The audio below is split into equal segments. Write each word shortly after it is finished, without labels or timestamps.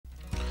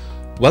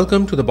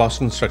Welcome to the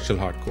Boston Structural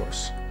Heart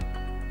course.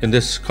 In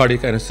this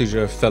Cardiac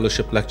Anesthesia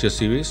Fellowship lecture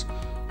series,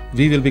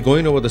 we will be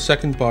going over the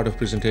second part of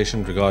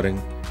presentation regarding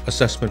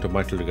assessment of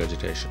mitral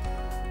regurgitation.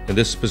 In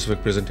this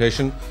specific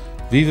presentation,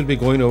 we will be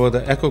going over the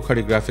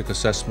echocardiographic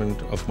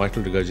assessment of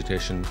mitral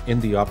regurgitation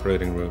in the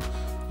operating room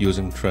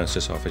using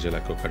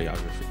transesophageal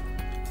echocardiography.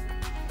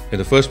 In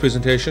the first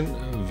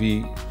presentation,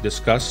 we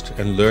discussed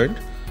and learned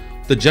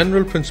the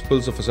general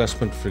principles of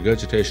assessment of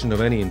regurgitation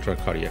of any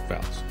intracardiac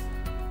valves.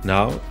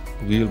 Now,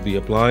 we will be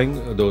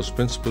applying those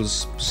principles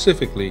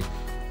specifically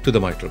to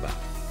the mitral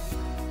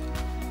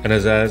valve. And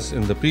as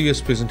in the previous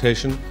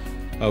presentation,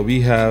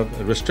 we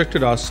have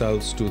restricted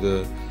ourselves to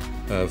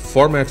the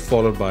format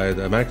followed by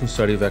the American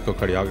Study of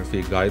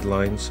Echocardiography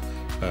guidelines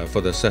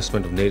for the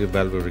assessment of native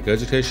valvular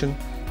regurgitation,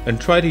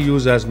 and try to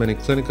use as many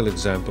clinical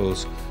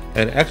examples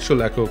and actual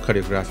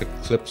echocardiographic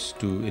clips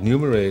to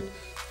enumerate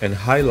and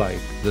highlight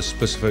the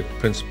specific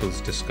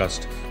principles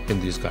discussed in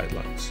these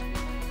guidelines.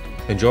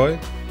 Enjoy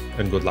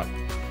and good luck.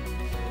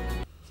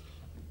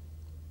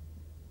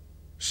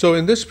 So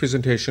in this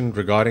presentation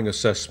regarding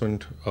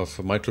assessment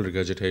of mitral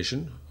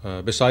regurgitation,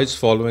 besides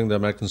following the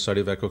American Study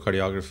of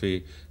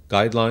Echocardiography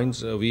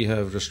guidelines, we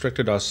have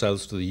restricted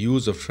ourselves to the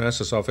use of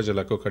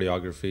transesophageal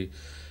echocardiography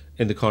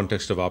in the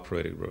context of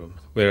operating room,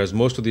 whereas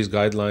most of these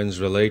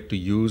guidelines relate to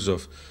use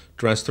of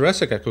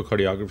transthoracic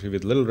echocardiography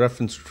with little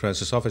reference to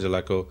transesophageal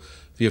echo.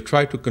 We have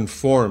tried to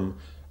conform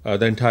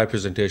the entire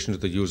presentation to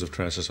the use of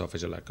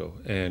transesophageal echo,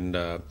 and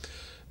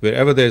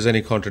wherever there is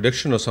any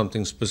contradiction or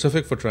something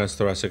specific for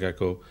transthoracic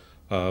echo,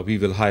 we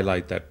will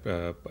highlight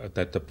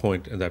that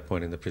point in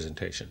the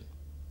presentation.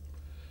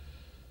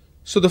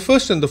 So the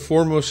first and the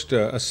foremost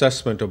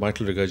assessment of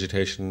mitral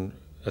regurgitation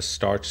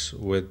starts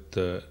with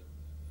the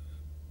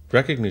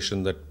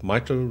recognition that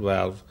mitral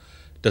valve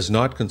does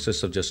not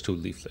consist of just two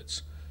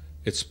leaflets.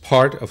 It's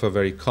part of a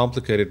very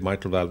complicated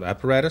mitral valve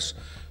apparatus,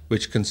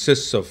 which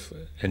consists of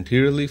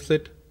anterior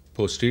leaflet,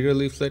 posterior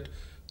leaflet,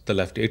 the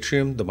left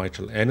atrium, the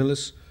mitral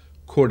annulus,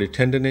 chordae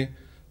tendineae,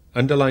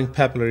 underlying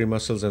papillary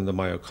muscles, and the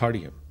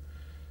myocardium.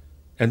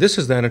 And this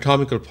is the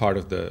anatomical part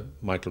of the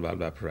mitral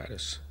valve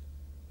apparatus.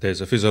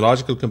 There's a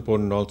physiological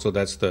component also,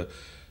 that's the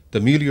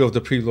milieu of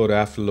the preload,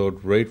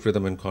 afterload, rate,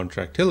 rhythm, and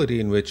contractility,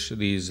 in which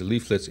these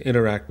leaflets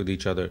interact with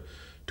each other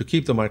to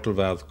keep the mitral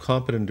valve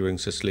competent during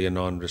systole and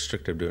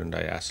non-restrictive during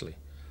diastole.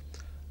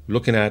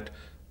 Looking at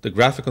the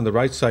graphic on the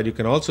right side, you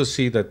can also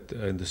see that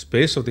in the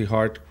space of the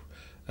heart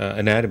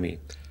anatomy,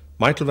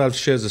 mitral valve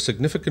shares a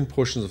significant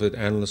portion of its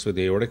annulus with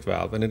the aortic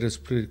valve, and it is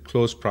pretty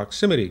close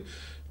proximity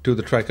to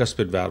the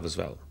tricuspid valve as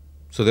well.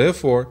 So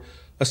therefore,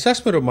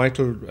 assessment of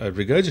mitral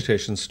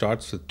regurgitation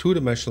starts with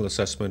two-dimensional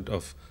assessment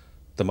of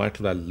the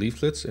mitral valve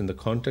leaflets in the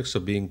context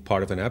of being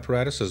part of an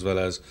apparatus, as well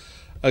as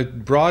a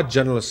broad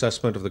general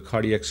assessment of the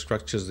cardiac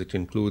structures that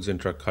includes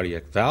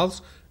intracardiac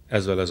valves,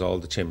 as well as all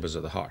the chambers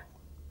of the heart.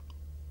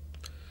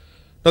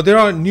 Now, there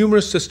are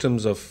numerous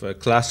systems of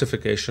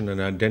classification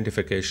and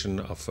identification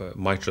of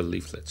mitral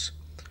leaflets.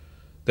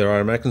 There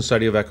are American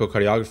Study of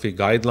Echocardiography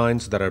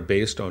guidelines that are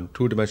based on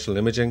two-dimensional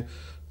imaging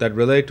that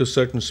relate to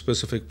certain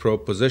specific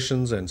probe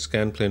positions and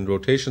scan plane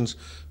rotations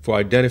for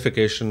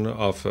identification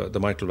of the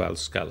mitral valve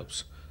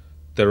scallops.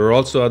 There are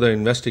also other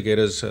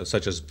investigators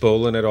such as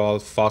Bolin et al.,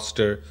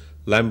 Foster,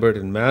 Lambert,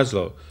 and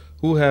Maslow,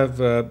 who have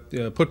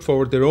put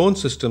forward their own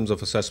systems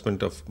of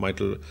assessment of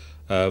mitral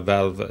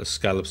valve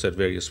scallops at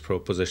various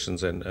probe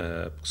positions and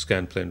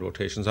scan plane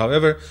rotations.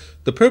 However,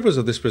 the purpose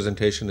of this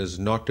presentation is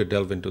not to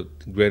delve into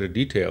greater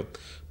detail,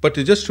 but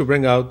to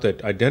bring out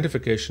that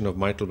identification of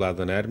mitral valve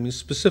anatomy,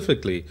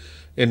 specifically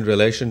in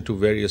relation to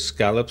various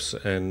scallops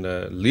and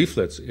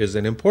leaflets, is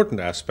an important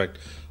aspect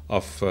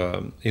of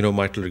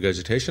mitral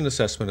regurgitation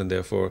assessment, and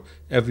therefore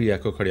every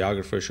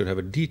echocardiographer should have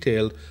a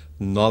detailed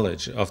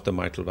knowledge of the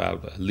mitral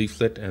valve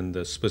leaflet and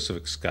the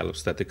specific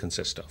scallops that they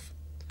consist of.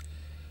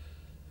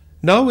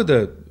 Now, with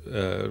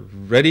the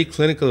ready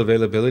clinical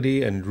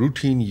availability and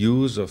routine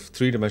use of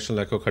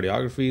three-dimensional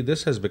echocardiography,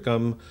 this has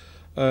become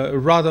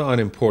rather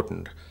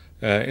unimportant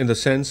in the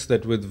sense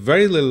that with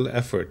very little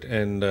effort,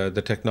 and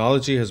the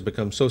technology has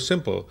become so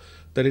simple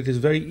that it is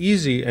very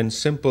easy and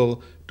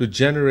simple to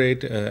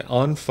generate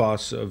en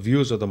face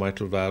views of the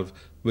mitral valve,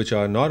 which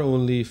are not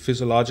only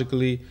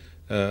physiologically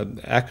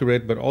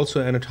accurate, but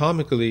also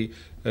anatomically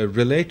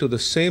relate to the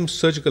same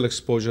surgical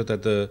exposure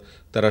that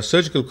our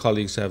surgical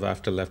colleagues have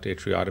after left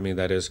atriotomy,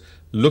 that is,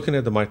 looking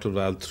at the mitral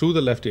valve through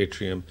the left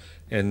atrium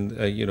and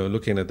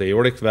looking at the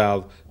aortic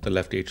valve, the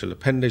left atrial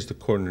appendage, the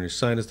coronary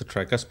sinus, the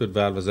tricuspid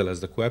valve, as well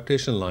as the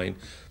coaptation line,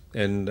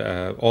 and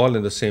all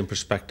in the same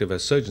perspective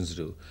as surgeons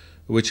do,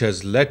 which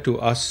has led to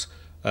us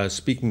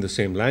speaking the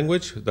same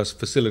language, thus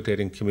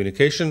facilitating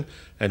communication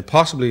and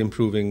possibly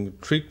improving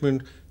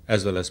treatment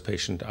as well as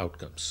patient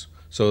outcomes.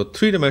 So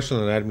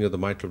three-dimensional anatomy of the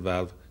mitral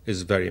valve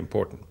is very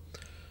important.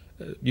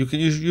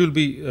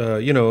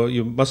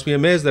 you must be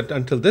amazed that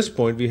until this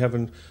point we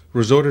haven't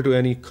resorted to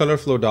any color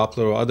flow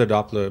Doppler or other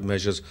Doppler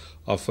measures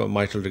of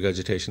mitral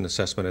regurgitation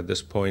assessment at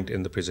this point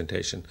in the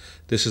presentation.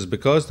 This is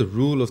because the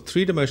rule of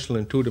three-dimensional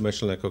and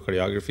two-dimensional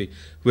echocardiography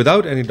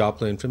without any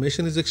Doppler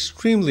information is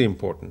extremely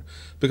important,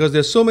 because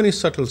there's so many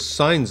subtle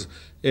signs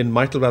in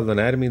mitral valve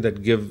anatomy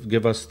that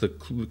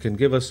can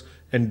give us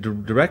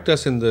and direct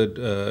us in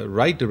the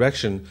right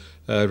direction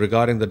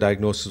regarding the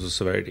diagnosis of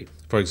severity.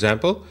 For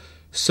example,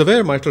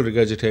 severe mitral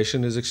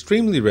regurgitation is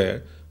extremely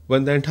rare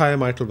when the entire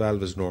mitral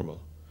valve is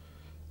normal.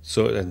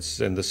 So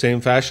in the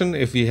same fashion,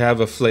 if we have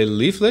a flail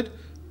leaflet,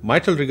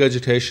 mitral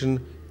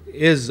regurgitation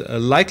is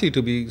likely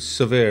to be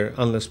severe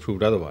unless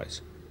proved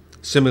otherwise.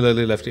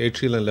 Similarly, left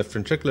atrial and left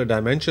ventricular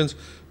dimensions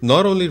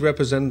not only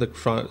represent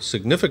the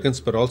significance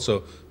but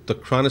also the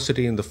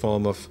chronicity in the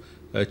form of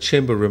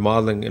chamber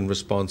remodeling in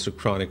response to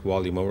chronic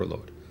volume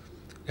overload.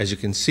 As you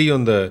can see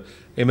on the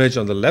image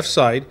on the left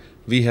side,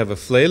 we have a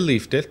flail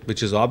leaflet,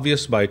 which is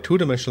obvious by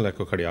two-dimensional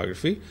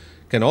echocardiography,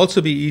 can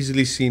also be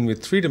easily seen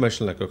with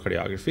three-dimensional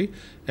echocardiography,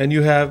 and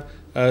you have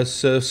a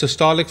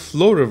systolic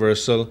flow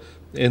reversal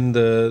in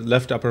the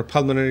left upper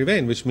pulmonary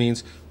vein, which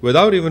means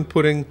without even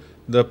putting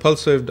the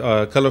pulse wave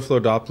color flow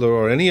Doppler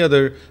or any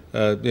other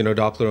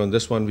Doppler on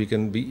this one, we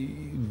can be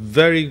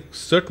very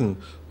certain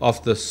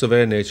of the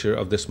severe nature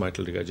of this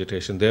mitral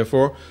regurgitation.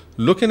 Therefore,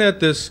 looking at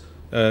this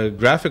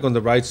graphic on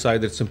the right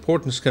side, its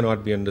importance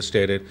cannot be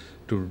understated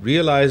to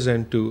realize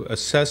and to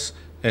assess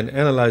and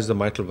analyze the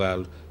mitral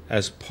valve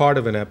as part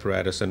of an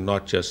apparatus and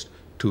not just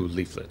two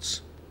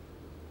leaflets.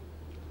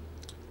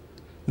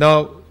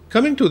 Now,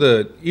 coming to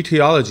the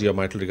etiology of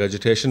mitral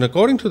regurgitation,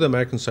 according to the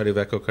American Study of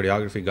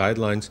Echocardiography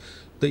guidelines,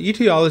 the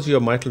etiology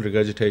of mitral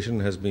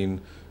regurgitation has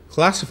been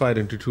classified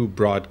into two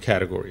broad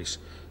categories.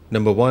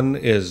 Number one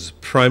is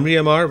primary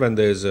MR, when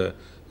there is an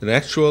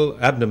actual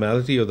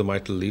abnormality of the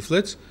mitral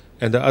leaflets,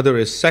 and the other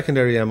is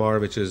secondary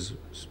MR, which is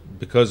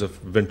because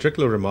of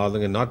ventricular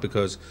remodeling and not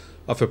because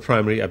of a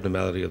primary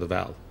abnormality of the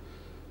valve.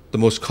 The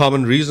most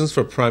common reasons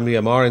for primary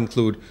MR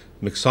include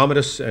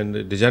myxomatous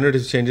and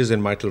degenerative changes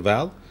in mitral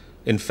valve,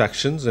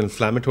 infections,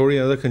 inflammatory,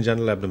 and other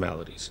congenital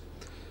abnormalities.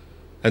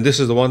 And this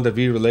is the one that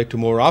we relate to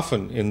more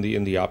often in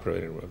the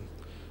operating room.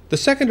 The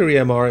secondary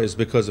MR is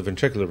because of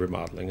ventricular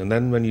remodeling, and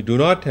then when you do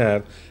not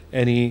have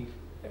any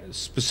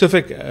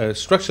specific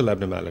structural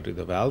abnormality of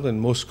the valve, and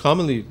most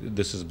commonly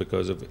this is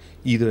because of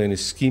either an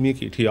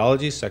ischemic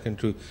etiology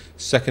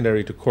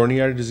secondary to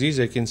coronary disease,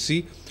 you can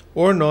see,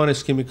 or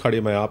non-ischemic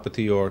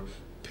cardiomyopathy or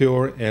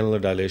pure annular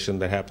dilation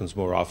that happens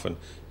more often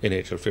in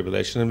atrial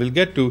fibrillation. And we'll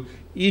get to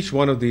each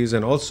one of these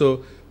and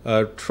also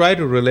try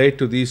to relate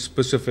to these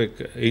specific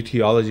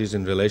etiologies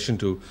in relation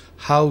to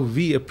how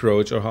we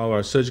approach or how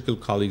our surgical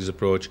colleagues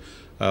approach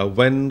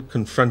when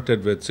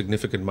confronted with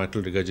significant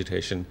mitral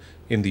regurgitation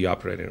in the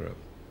operating room.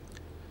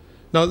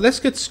 Now let's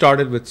get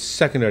started with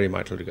secondary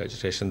mitral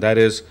regurgitation. That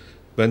is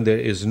when there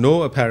is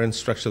no apparent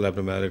structural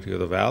abnormality of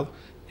the valve,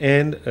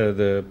 and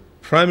the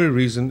primary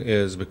reason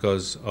is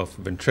because of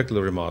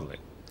ventricular remodeling.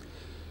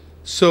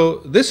 So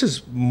this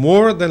is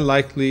more than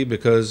likely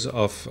because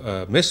of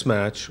a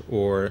mismatch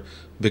or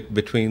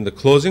between the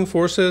closing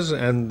forces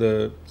and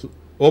the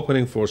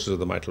opening forces of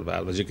the mitral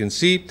valve. As you can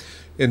see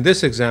in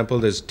this example,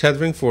 there's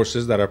tethering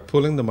forces that are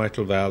pulling the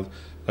mitral valve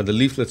and the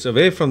leaflets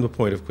away from the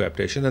point of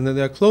coaptation, and then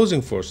there are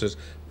closing forces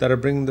that are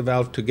bringing the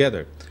valve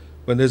together.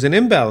 When there's an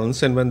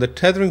imbalance and when the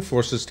tethering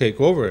forces take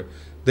over,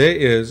 there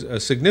is a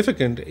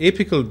significant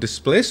apical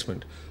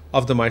displacement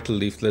of the mitral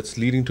leaflets,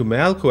 leading to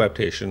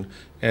malcoaptation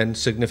and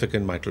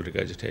significant mitral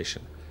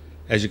regurgitation.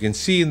 As you can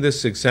see in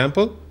this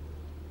example,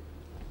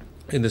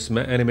 in this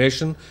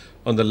animation,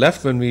 on the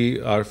left, when we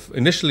are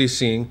initially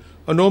seeing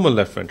a normal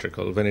left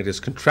ventricle, when it is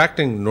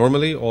contracting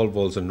normally, all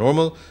walls are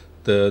normal,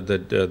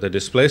 the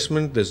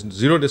displacement, there's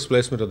zero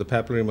displacement of the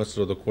papillary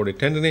muscle or the chordae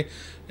tendineae,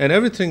 and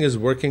everything is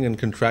working and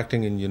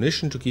contracting in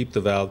unison to keep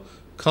the valve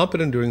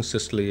competent during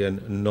systole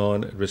and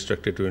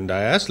non-restricted during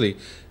diastole,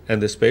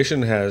 and this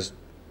patient has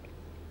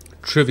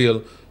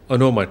trivial or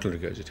no mitral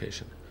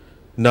regurgitation.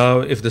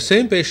 Now, if the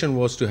same patient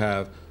was to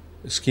have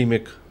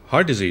ischemic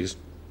heart disease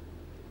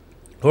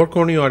or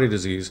coronary artery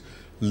disease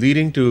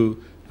leading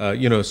to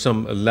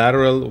some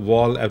lateral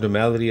wall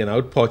abnormality and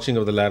outpouching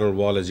of the lateral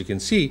wall, as you can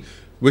see,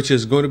 which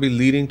is going to be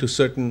leading to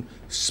certain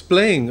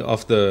splaying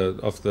of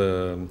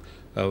the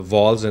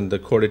valves and the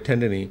chordae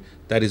tendineae,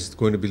 that is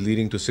going to be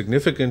leading to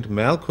significant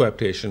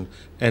malcoaptation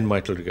and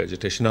mitral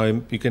regurgitation. Now,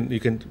 you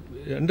can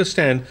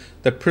understand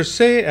that per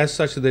se, as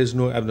such, there is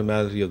no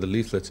abnormality of the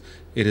leaflets.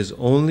 It is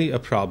only a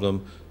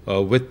problem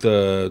with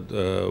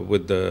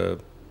the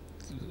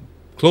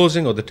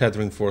closing or the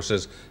tethering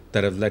forces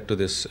that have led to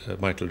this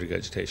mitral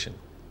regurgitation.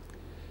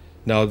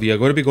 Now, we are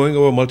going to be going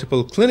over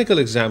multiple clinical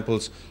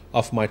examples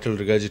of mitral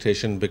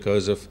regurgitation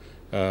because of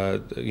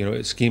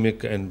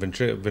ischemic and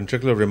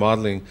ventricular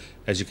remodeling.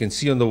 As you can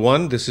see on the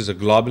one, this is a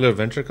globular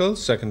ventricle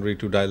secondary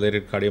to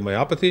dilated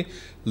cardiomyopathy,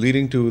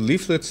 leading to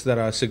leaflets that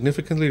are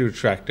significantly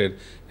retracted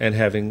and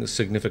having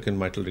significant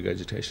mitral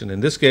regurgitation. In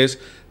this case,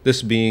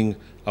 this being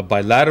a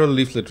bilateral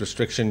leaflet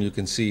restriction, you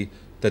can see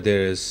that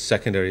there is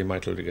secondary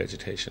mitral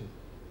regurgitation.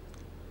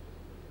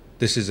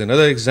 This is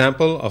another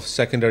example of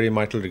secondary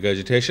mitral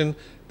regurgitation.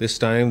 This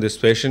time, this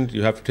patient,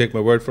 you have to take my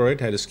word for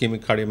it, had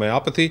ischemic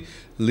cardiomyopathy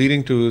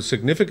leading to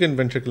significant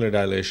ventricular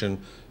dilation,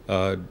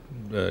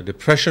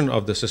 depression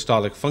of the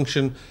systolic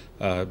function,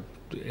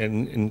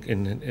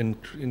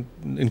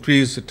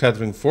 increased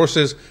tethering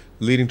forces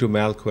leading to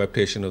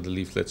malcoaptation of the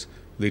leaflets,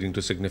 leading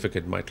to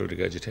significant mitral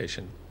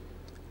regurgitation.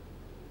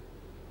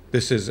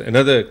 This is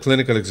another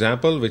clinical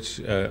example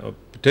which,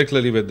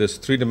 particularly with this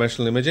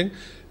three-dimensional imaging,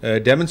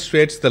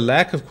 demonstrates the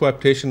lack of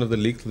coaptation of the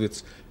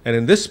leaflets. And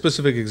in this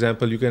specific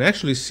example, you can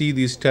actually see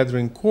these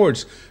tethering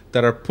cords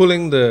that are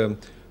pulling the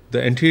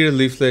anterior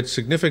leaflet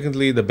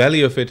significantly, the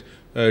belly of it,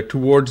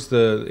 towards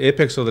the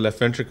apex of the left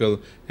ventricle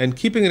and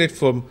keeping it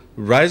from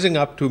rising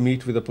up to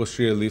meet with the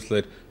posterior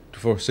leaflet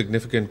for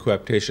significant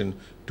coaptation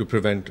to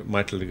prevent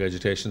mitral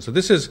regurgitation. So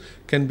this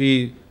can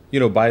be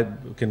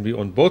can be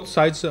on both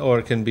sides, or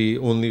it can be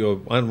only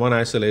on one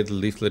isolated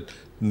leaflet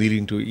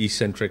leading to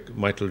eccentric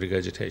mitral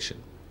regurgitation.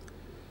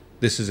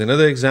 This is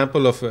another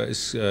example of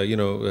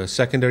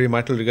secondary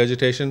mitral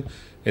regurgitation.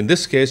 In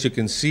this case, you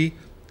can see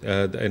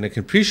and I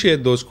can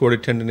appreciate those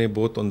chordate tendonae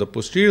both on the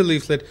posterior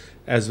leaflet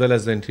as well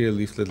as the anterior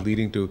leaflet,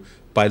 leading to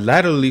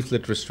bilateral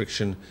leaflet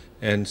restriction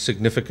and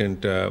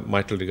significant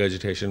mitral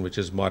regurgitation, which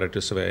is moderate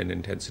to severe in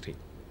intensity.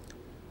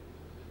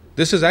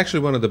 This is actually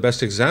one of the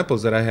best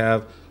examples that I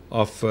have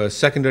of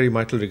secondary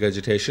mitral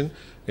regurgitation,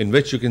 in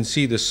which you can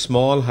see the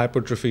small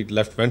hypertrophied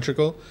left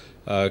ventricle.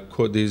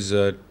 These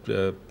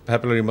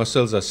papillary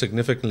muscles are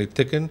significantly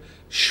thickened,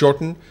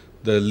 shortened.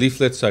 The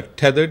leaflets are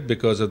tethered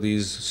because of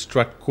these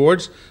strut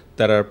cords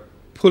that are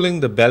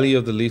pulling the belly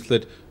of the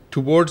leaflet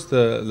towards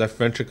the left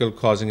ventricle,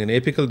 causing an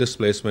apical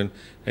displacement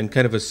and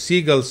kind of a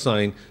seagull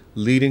sign,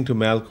 leading to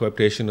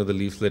malcoaptation of the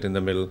leaflet in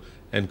the middle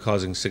and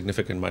causing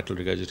significant mitral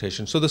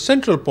regurgitation. So the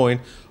central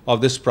point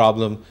of this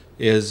problem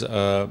is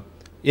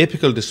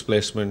apical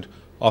displacement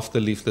of the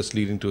leaflets,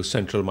 leading to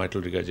central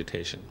mitral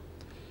regurgitation.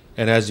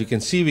 And as you can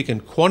see, we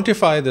can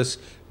quantify this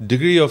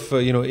degree of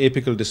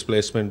apical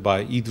displacement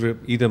by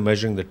either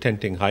measuring the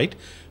tenting height,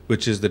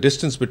 which is the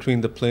distance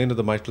between the plane of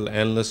the mitral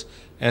annulus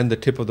and the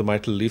tip of the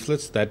mitral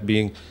leaflets, that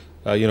being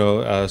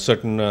a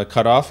certain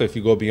cutoff. If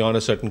you go beyond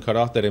a certain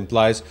cutoff, that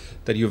implies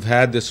that you've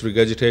had this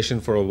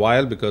regurgitation for a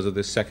while because of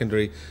this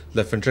secondary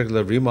left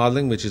ventricular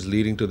remodeling, which is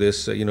leading to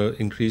this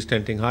increased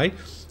tenting height.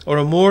 Or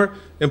a more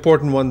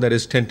important one, that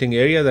is tenting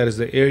area, that is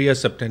the area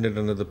subtended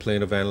under the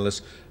plane of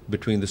annulus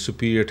between the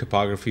superior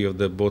topography of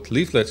the both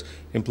leaflets,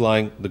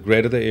 implying the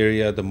greater the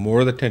area, the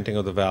more the tenting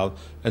of the valve,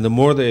 and the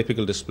more the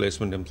apical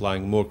displacement,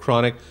 implying more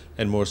chronic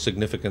and more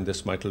significant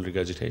this mitral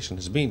regurgitation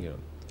has been.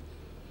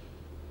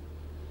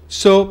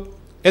 So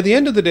at the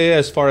end of the day,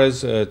 as far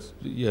as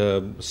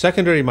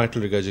secondary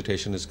mitral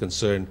regurgitation is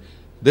concerned,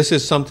 this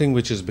is something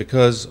which is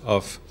because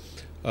of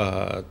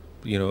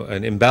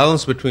an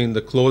imbalance between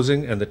the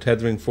closing and the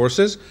tethering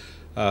forces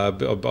of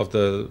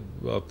the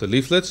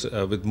leaflets,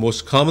 with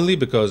most commonly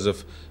because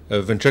of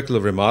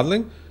ventricular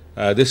remodeling.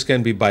 This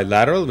can be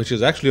bilateral, which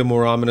is actually a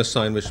more ominous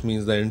sign, which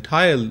means the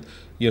entire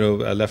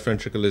left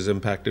ventricle is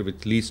impacted,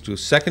 which leads to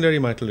secondary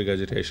mitral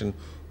regurgitation.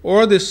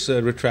 Or this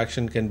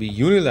retraction can be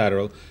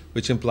unilateral,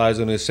 which implies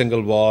only a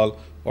single wall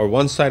or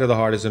one side of the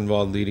heart is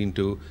involved, leading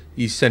to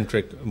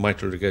eccentric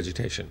mitral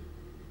regurgitation.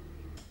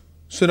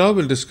 So now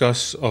we'll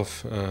discuss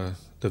of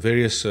the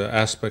various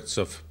aspects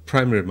of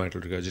primary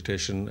mitral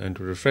regurgitation. And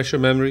to refresh your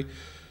memory,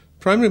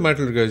 primary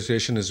mitral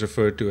regurgitation is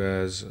referred to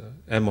as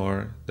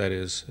MR, that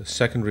is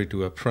secondary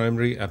to a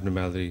primary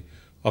abnormality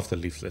of the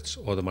leaflets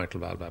or the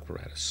mitral valve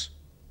apparatus.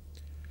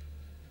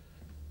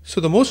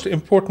 So the most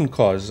important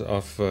cause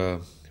of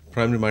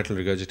primary mitral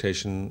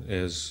regurgitation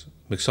is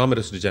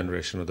myxomatous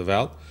degeneration of the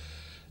valve.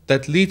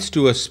 That leads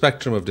to a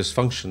spectrum of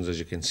dysfunctions, as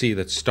you can see,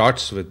 that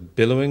starts with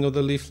billowing of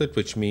the leaflet,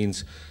 which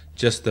means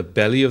just the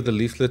belly of the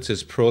leaflets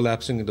is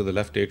prolapsing into the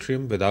left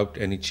atrium without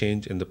any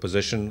change in the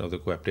position of the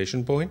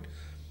coaptation point.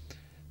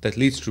 That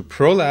leads to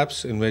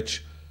prolapse, in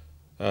which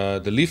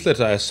the leaflets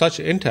are as such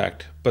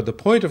intact, but the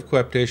point of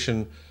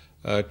coaptation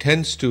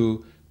tends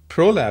to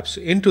prolapse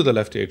into the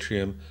left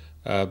atrium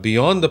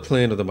beyond the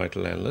plane of the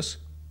mitral annulus.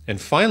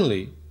 And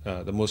finally,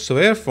 the most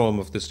severe form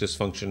of this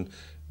dysfunction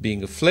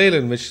being a flail,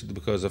 in which,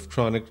 because of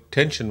chronic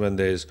tension when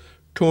there is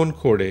torn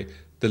chordae,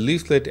 the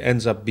leaflet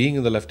ends up being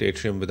in the left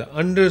atrium with the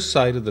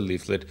underside of the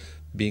leaflet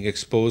being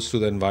exposed to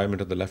the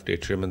environment of the left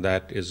atrium, and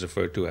that is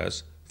referred to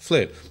as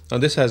flail. Now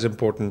this has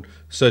important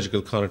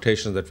surgical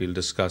connotations that we'll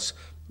discuss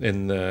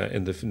in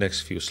the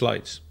next few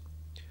slides.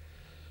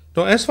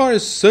 Now, as far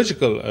as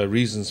surgical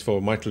reasons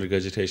for mitral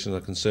regurgitation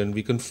are concerned,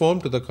 we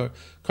conform to the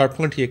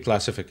Carpentier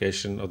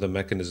classification of the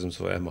mechanisms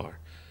for MR,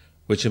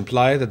 which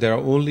imply that there are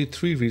only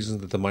three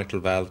reasons that the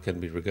mitral valve can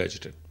be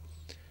regurgitated.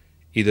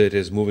 Either it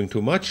is moving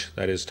too much,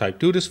 that is type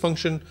 2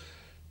 dysfunction,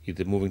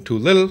 either moving too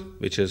little,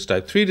 which is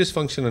type 3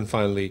 dysfunction, and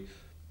finally,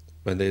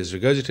 when there is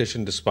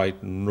regurgitation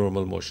despite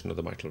normal motion of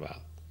the mitral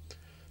valve.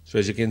 So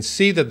as you can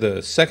see, that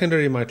the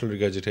secondary mitral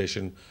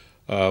regurgitation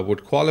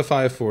would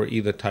qualify for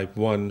either type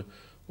 1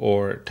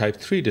 or type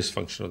 3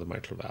 dysfunction of the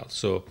mitral valve.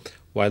 So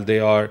while they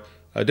are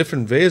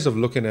different ways of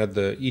looking at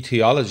the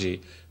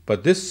etiology,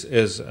 but this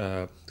is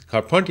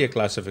Carpentier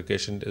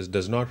classification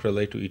does not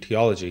relate to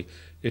etiology.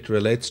 It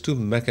relates to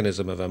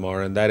mechanism of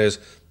MR, and that is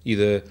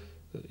either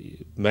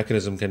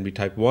mechanism can be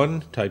type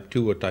 1, type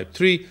 2, or type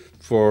 3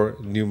 for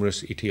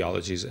numerous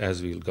etiologies,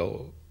 as we'll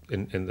go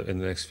in the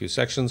next few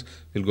sections.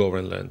 We'll go over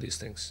and learn these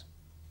things.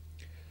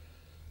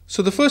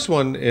 So the first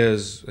one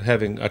is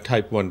having a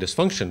type 1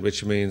 dysfunction,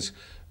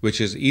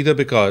 which is either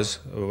because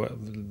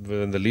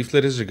when the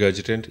leaflet is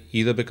regurgitant,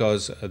 either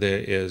because there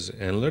is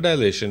annular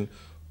dilation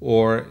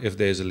or if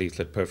there is a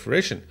leaflet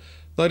perforation.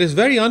 Now, it is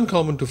very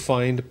uncommon to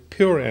find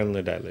pure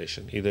annular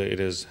dilation. Either it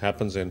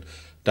happens in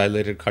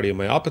dilated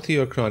cardiomyopathy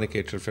or chronic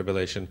atrial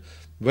fibrillation.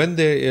 When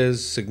there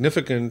is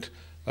significant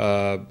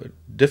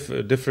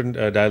different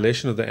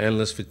dilation of the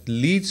annulus, which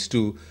leads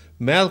to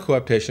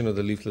malcoaptation of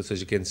the leaflets, as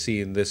you can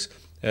see in this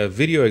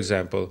video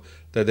example,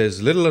 that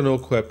there's little or no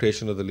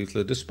coaptation of the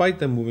leaflet despite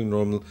them moving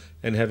normal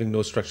and having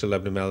no structural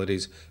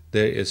abnormalities.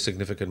 There is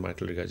significant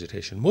mitral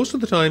regurgitation. Most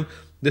of the time,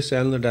 this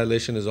annular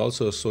dilation is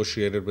also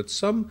associated with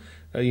some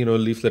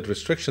leaflet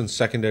restrictions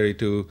secondary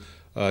to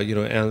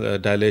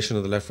dilation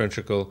of the left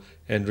ventricle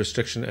and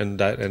restriction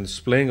and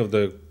splaying of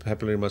the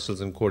papillary muscles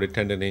and chordae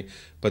tendineae,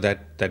 but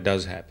that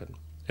does happen.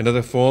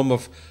 Another form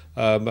of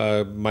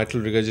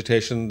mitral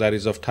regurgitation that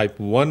is of type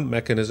 1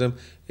 mechanism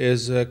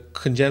is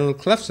congenital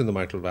clefts in the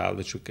mitral valve,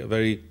 which are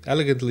very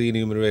elegantly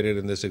enumerated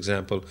in this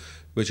example,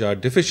 which are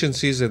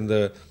deficiencies in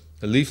the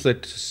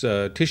leaflet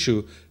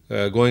tissue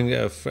going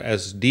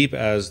as deep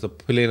as the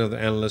plane of the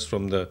annulus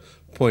from the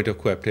point of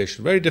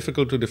coaptation. Very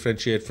difficult to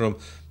differentiate from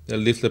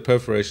leaflet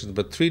perforations,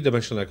 but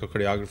three-dimensional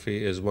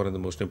echocardiography is one of the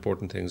most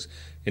important things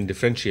in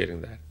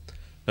differentiating that.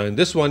 Now, in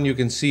this one, you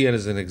can see it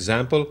as an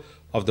example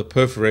of the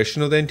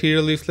perforation of the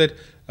anterior leaflet,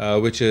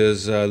 which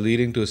is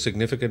leading to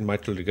significant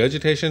mitral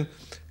regurgitation.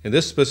 In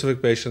this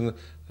specific patient,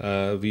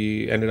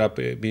 we ended up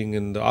being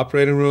in the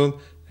operating room,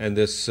 and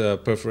this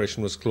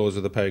perforation was closed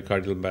with a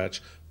pericardial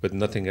patch with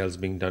nothing else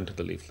being done to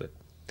the leaflet.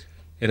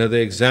 Another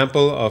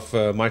example of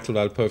mitral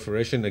valve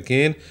perforation,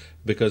 again,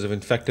 because of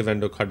infective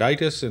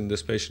endocarditis in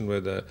this patient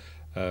with a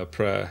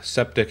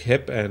septic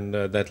hip, and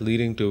that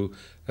leading to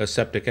a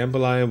septic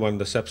emboli, one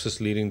the sepsis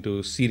leading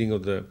to seeding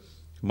of the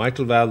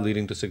mitral valve,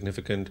 leading to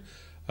significant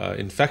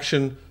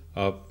infection,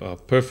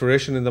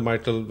 perforation in the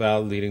mitral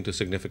valve, leading to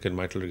significant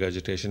mitral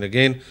regurgitation.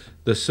 Again,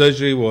 the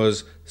surgery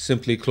was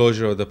simply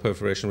closure of the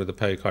perforation with a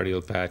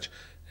pericardial patch,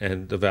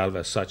 and the valve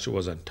as such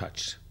was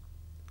untouched.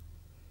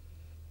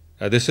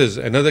 This is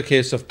another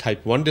case of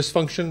type 1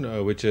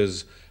 dysfunction, which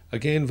is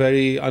again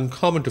very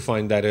uncommon to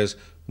find. That is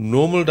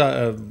normal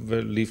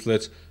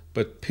leaflets,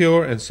 but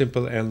pure and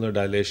simple annular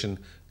dilation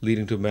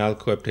leading to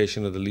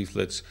malcoaptation of the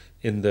leaflets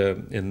in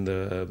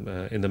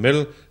the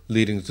middle,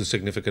 leading to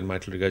significant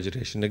mitral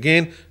regurgitation.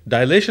 Again,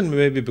 dilation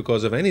may be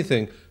because of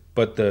anything,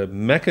 but the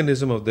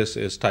mechanism of this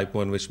is type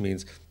 1, which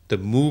means the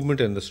movement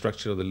and the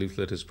structure of the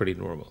leaflet is pretty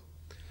normal.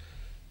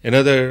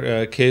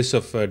 Another case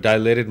of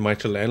dilated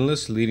mitral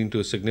annulus leading to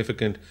a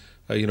significant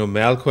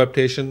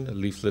malcoaptation,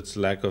 leaflets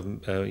lack of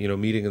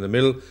meeting in the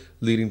middle,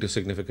 leading to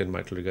significant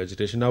mitral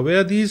regurgitation. Now,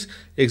 where these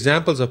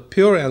examples of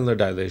pure annular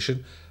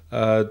dilation,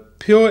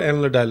 pure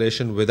annular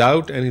dilation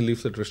without any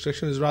leaflet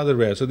restriction is rather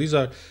rare. So these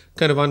are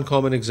kind of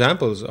uncommon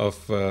examples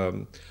of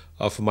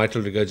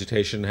mitral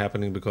regurgitation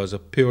happening because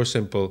of pure,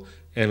 simple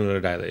annular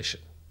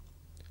dilation.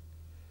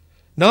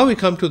 Now we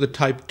come to the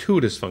type 2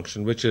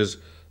 dysfunction, which is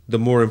the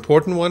more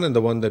important one and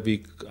the one that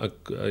we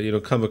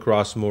come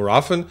across more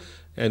often,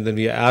 and then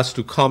we are asked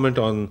to comment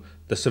on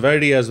the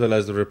severity as well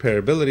as the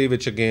repairability,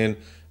 which again,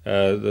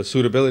 the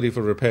suitability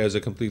for repair is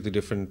a completely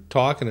different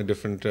talk and a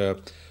different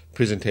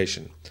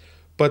presentation.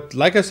 But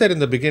like I said in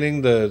the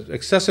beginning, the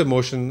excessive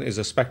motion is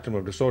a spectrum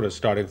of disorders,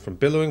 starting from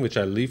billowing, which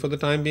I'll leave for the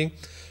time being,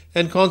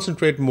 and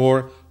concentrate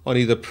more on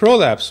either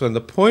prolapse, when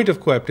the point of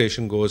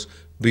coaptation goes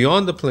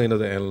beyond the plane of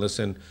the annulus,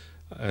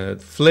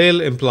 and flail,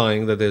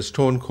 implying that there's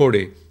torn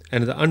chordae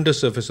and the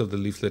undersurface of the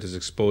leaflet is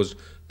exposed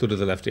to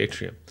the left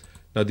atrium.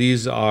 Now,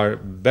 these are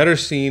better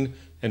seen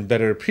and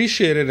better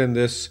appreciated in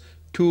this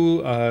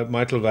two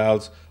mitral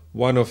valves,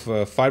 one of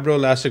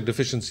fibroelastic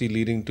deficiency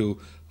leading to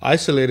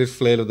isolated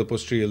flail of the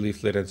posterior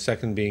leaflet, and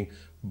second being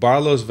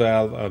Barlow's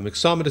valve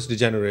myxomatous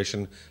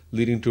degeneration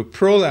leading to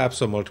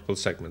prolapse of multiple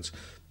segments.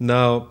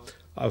 Now,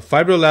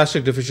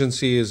 fibroelastic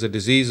deficiency is a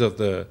disease of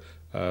the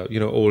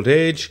old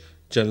age,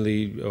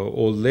 generally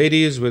old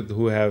ladies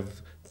who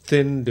have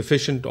thin,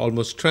 deficient,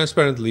 almost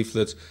transparent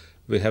leaflets.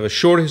 We have a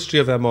short history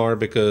of MR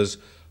because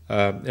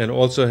and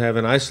also have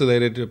an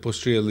isolated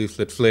posterior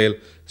leaflet flail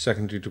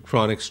secondary to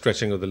chronic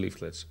stretching of the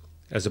leaflets.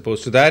 As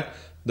opposed to that,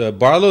 the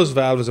Barlow's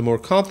valve is a more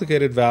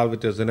complicated valve.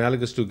 It is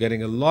analogous to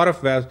getting a lot of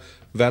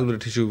valvular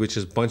tissue which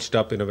is bunched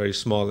up in a very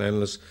small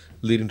annulus,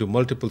 leading to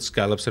multiple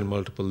scallops and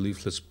multiple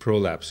leaflets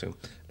prolapsing.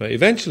 Now,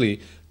 eventually,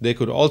 they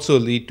could also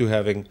lead to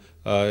having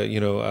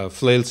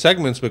flail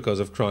segments because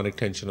of chronic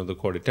tension of the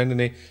chordae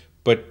tendineae,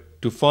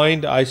 but to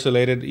find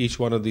isolated each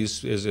one of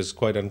these is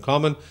quite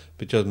uncommon,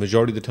 because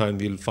majority of the time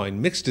we'll find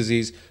mixed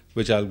disease,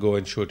 which I'll go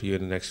and show to you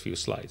in the next few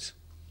slides.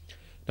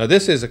 Now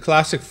this is a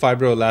classic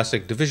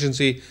fibroelastic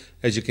deficiency.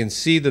 As you can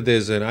see that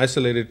there's an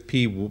isolated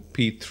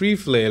P3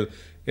 flail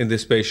in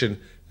this patient,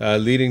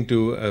 leading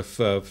to a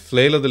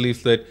flail of the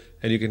leaflet,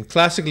 and you can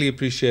classically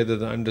appreciate that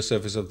the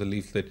undersurface of the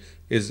leaflet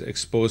is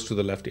exposed to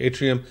the left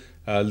atrium,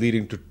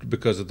 leading to,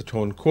 because of the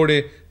torn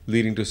chordae,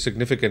 leading to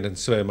significant and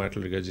severe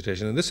mitral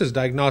regurgitation. And this is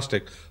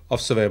diagnostic of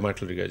severe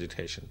mitral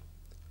regurgitation.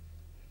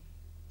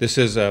 This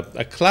is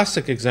a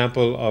classic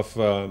example of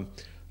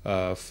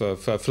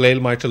flail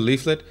mitral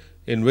leaflet,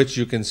 in which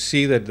you can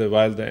see that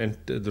while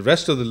the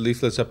rest of the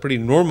leaflets are pretty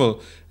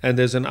normal, and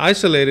there's an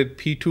isolated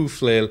P2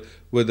 flail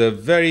with a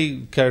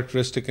very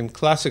characteristic and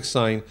classic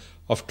sign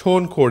of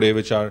torn chordae,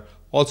 which are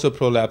also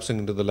prolapsing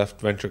into the left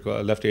ventricle,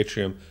 left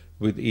atrium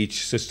with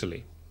each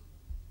systole.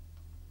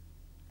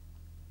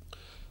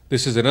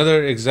 This is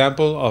another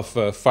example of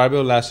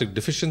fibroelastic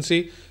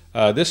deficiency,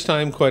 this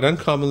time quite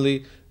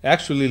uncommonly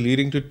actually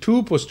leading to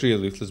two posterior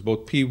leaflets,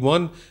 both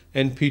P1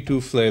 and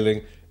P2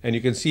 flailing, and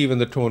you can see even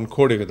the torn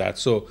chordae with that.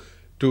 So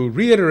to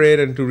reiterate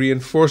and to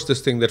reinforce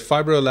this thing that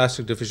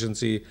fibroelastic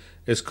deficiency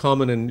is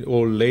common in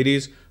old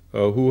ladies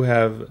who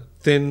have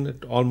thin,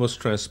 almost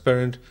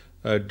transparent,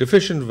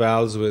 deficient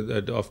valves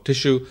of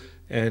tissue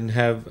and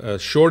have a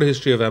short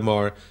history of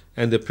MR,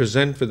 and they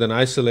present with an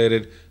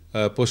isolated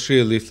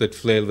posterior leaflet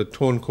flail with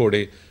torn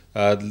chordae,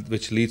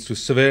 which leads to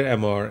severe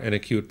MR and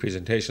acute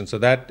presentation. So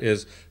that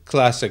is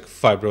classic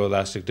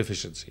fibroelastic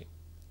deficiency.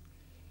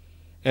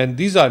 And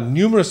these are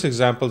numerous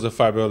examples of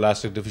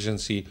fibroelastic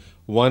deficiency.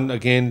 One,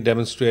 again,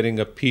 demonstrating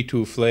a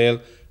P2 flail.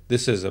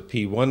 This is a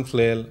P1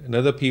 flail,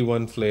 another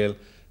P1 flail.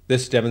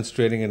 This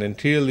demonstrating an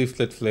anterior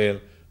leaflet flail,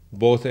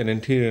 both an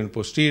anterior and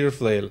posterior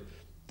flail.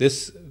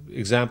 This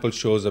example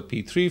shows a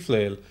P3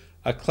 flail,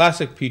 a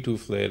classic P2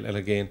 flail, and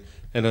again,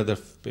 another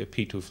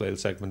P2 flail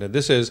segment. And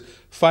this is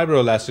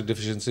fibroelastic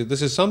deficiency.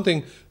 This is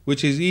something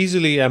which is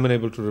easily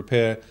amenable to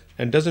repair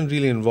and doesn't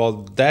really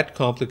involve that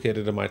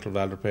complicated a mitral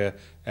valve repair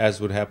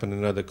as would happen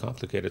in other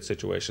complicated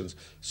situations.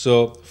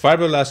 So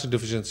fibroelastic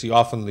deficiency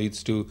often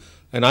leads to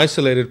an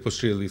isolated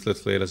posterior leaflet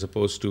flail as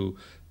opposed to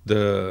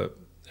the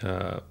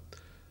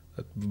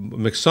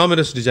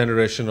myxomatous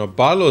degeneration or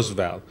Barlow's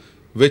valve,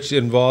 which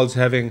involves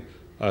having,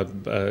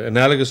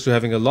 analogous to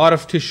having a lot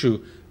of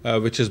tissue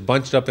which is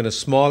bunched up in a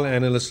small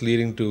annulus,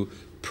 leading to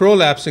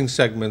prolapsing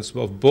segments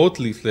of both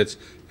leaflets,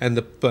 and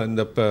the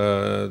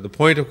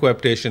point of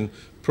coaptation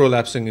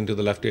prolapsing into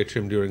the left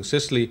atrium during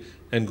systole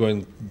and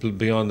going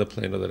beyond the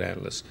plane of the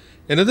annulus.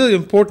 Another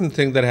important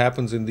thing that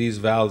happens in these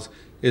valves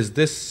is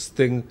this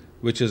thing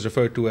which is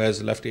referred to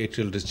as left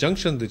atrial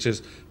disjunction, which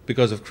is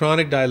because of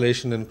chronic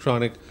dilation and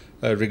chronic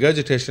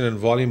regurgitation and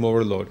volume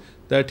overload.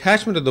 The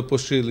attachment of the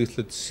posterior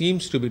leaflet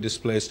seems to be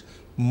displaced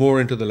more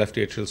into the left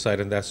atrial side,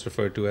 and that's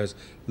referred to as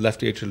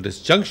left atrial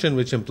disjunction,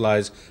 which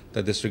implies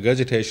that this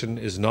regurgitation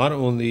is not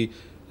only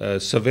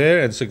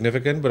severe and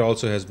significant, but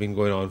also has been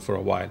going on for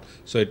a while.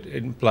 So it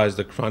implies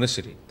the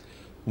chronicity.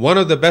 One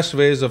of the best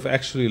ways of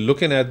actually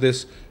looking at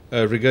this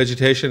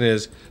regurgitation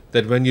is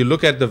that when you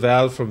look at the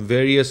valve from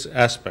various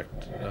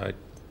aspects,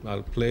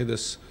 I'll play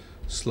this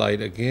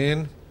slide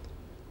again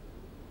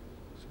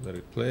so that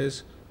it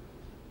plays.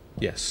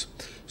 Yes.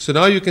 So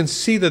now you can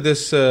see that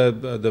this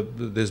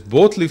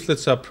both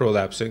leaflets are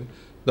prolapsing.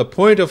 The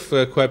point of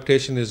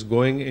coaptation is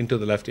going into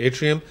the left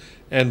atrium,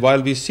 and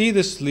while we see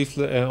this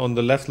leaflet on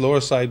the left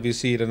lower side, we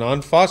see it an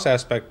en face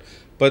aspect,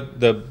 but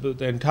the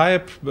entire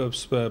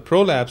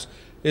prolapse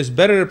is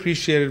better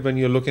appreciated when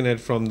you're looking at it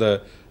from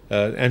the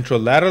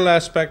anterolateral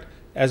aspect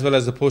as well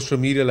as the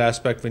posteromedial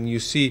aspect, when you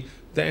see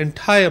the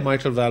entire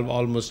mitral valve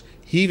almost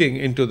heaving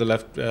into the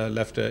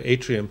left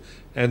atrium.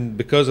 And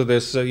because of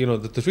this,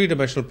 the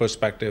three-dimensional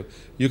perspective,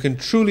 you can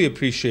truly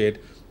appreciate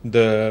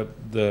the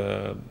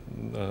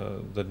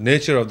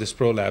nature of this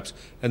prolapse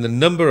and the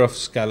number of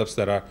scallops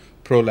that are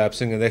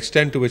prolapsing and the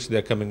extent to which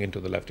they're coming into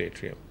the left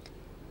atrium.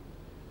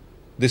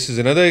 This is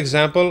another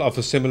example of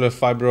a similar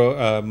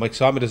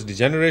myxomatous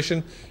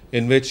degeneration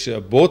in which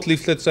both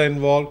leaflets are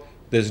involved.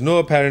 There's no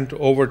apparent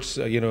overt,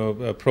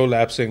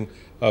 prolapsing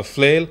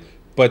flail,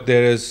 but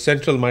there is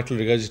central mitral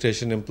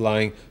regurgitation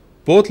implying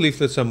both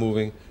leaflets are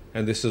moving,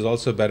 and this is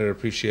also better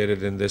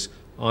appreciated in this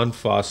en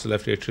face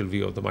left atrial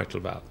view of the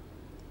mitral valve.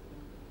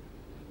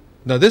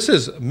 Now, this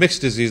is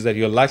mixed disease that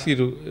you're likely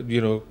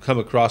to, come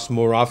across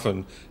more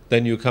often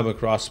than you come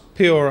across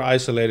pure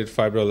isolated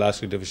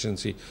fibroelastic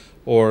deficiency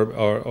or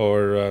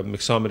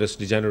myxomatous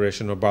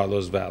degeneration or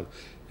Barlow's valve.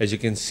 As you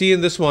can see in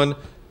this one,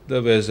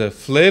 there is a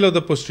flail of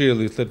the posterior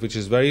leaflet which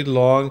is very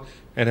long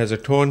and has a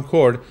torn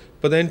cord,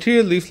 but the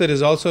anterior leaflet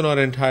is also not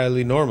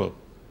entirely normal.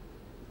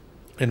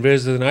 And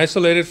whereas there's an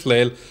isolated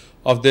flail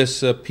of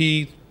this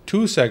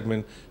P2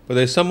 segment, but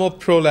there's some more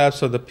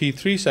prolapse of the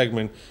P3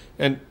 segment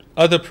and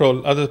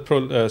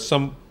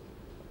some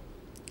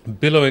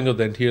billowing of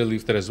the anterior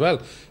leaflet as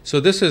well. So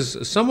this is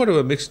somewhat of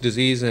a mixed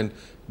disease and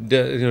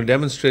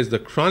demonstrates the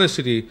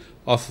chronicity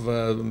of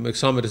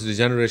myxomatous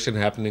degeneration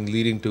happening,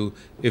 leading to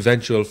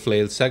eventual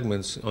flail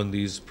segments on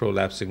these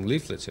prolapsing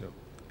leaflets.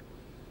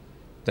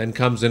 Then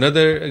comes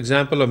another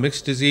example of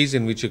mixed disease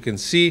in which you can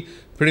see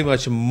pretty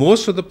much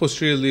most of the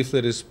posterior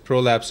leaflet is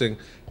prolapsing,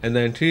 and the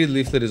anterior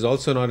leaflet is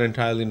also not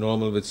entirely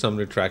normal with some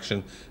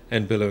retraction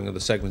and billowing of the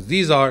segments.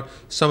 These are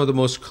some of the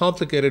most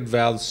complicated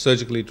valves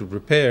surgically to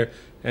repair,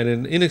 and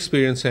in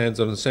inexperienced hands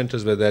or in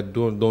centers where that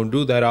don't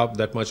do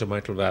that much of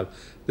mitral valve,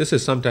 this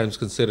is sometimes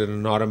considered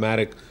an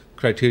automatic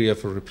criteria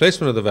for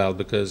replacement of the valve,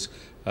 because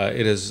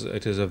it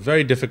is a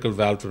very difficult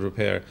valve to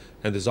repair,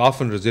 and there's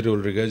often residual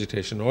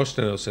regurgitation or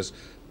stenosis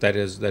that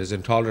is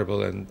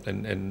intolerable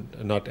and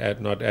not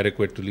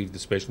adequate to leave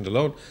this patient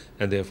alone,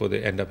 and therefore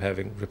they end up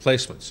having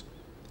replacements.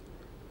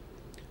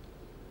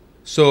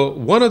 So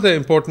one of the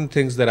important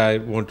things that I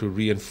want to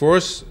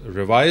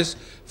revise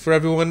for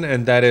everyone,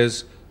 and that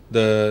is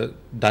the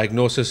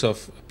diagnosis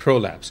of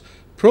prolapse.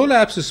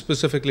 Prolapse is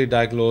specifically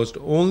diagnosed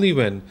only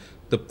when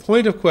the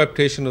point of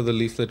coaptation of the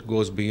leaflet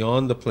goes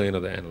beyond the plane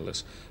of the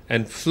annulus,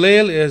 and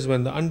flail is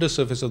when the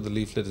undersurface of the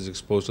leaflet is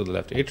exposed to the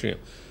left atrium.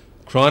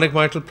 Chronic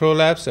mitral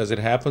prolapse, as it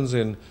happens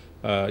in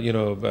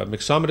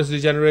myxomatous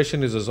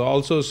degeneration, is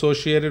also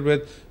associated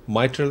with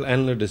mitral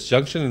annular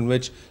disjunction, in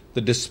which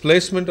the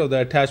displacement of the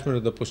attachment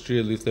of the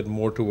posterior leaflet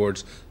more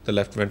towards the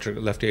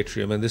left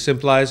atrium, and this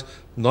implies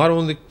not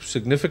only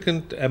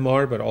significant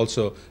MR but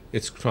also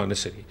its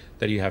chronicity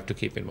that you have to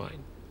keep in mind.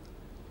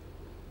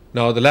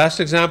 Now, the last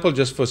example,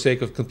 just for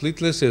sake of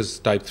completeness, is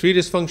type 3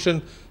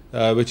 dysfunction,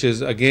 which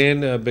is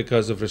again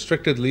because of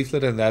restricted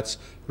leaflet, and that's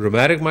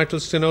rheumatic mitral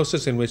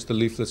stenosis, in which the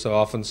leaflets are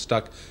often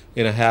stuck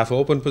in a half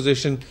open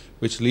position,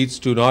 which leads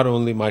to not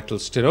only mitral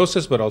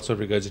stenosis but also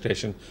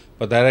regurgitation.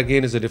 But that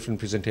again is a different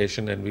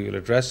presentation, and we will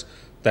address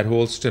that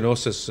whole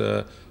stenosis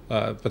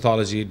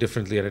pathology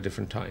differently at a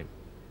different time.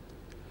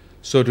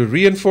 So to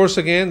reinforce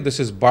again, this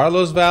is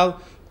Barlow's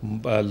valve,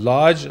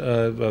 large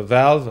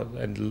valve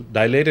and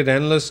dilated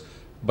annulus,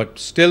 but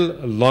still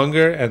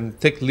longer and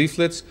thick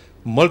leaflets,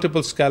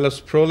 multiple scallops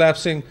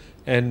prolapsing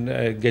and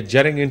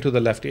jetting into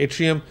the left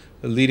atrium,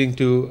 leading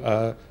to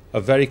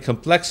a very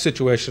complex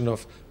situation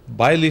of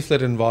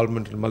bileaflet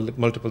involvement and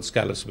multiple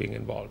scallops being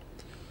involved.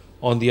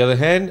 On the other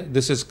hand,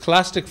 this is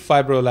classic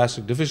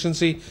fibroelastic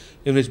deficiency,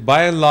 in which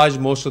by and large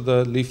most of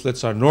the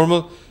leaflets are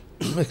normal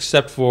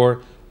except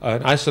for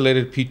an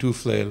isolated P2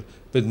 flail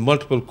with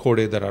multiple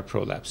chordae that are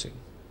prolapsing.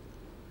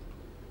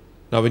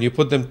 Now, when you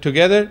put them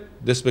together,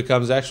 this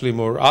becomes actually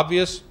more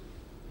obvious.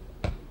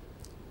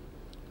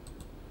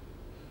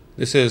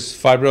 This is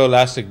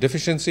fibroelastic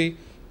deficiency,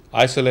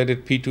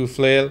 isolated P2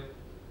 flail,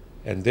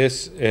 and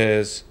this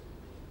is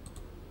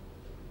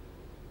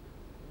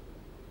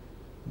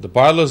the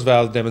Barlow's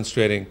valve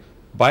demonstrating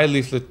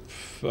bileaflet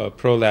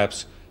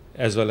prolapse,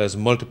 as well as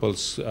multiple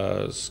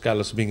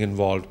scallops being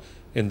involved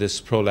in this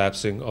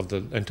prolapsing of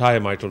the entire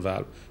mitral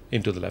valve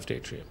into the left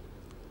atrium.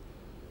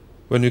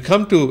 When we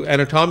come to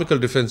anatomical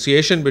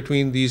differentiation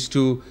between these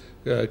two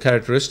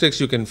characteristics,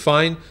 you can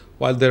find,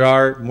 while there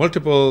are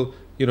multiple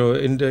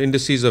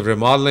indices of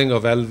remodeling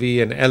of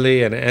LV and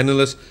LA and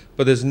annulus,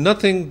 but there's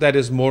nothing that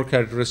is more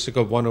characteristic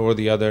of one over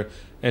the other,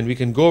 and we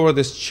can go over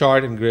this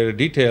chart in greater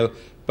detail,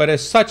 but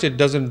as such it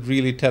doesn't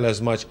really tell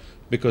us much,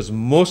 because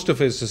most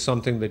of it is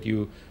something that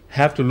you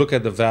have to look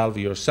at the valve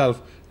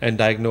yourself and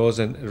diagnose,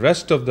 and the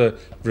rest of the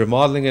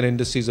remodeling and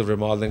indices of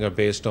remodeling are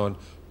based on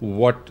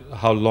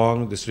how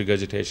long this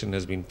regurgitation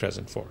has been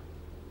present for.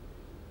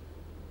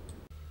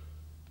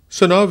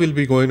 So now we'll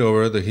be going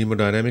over the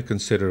hemodynamic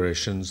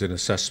considerations in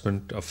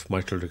assessment of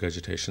mitral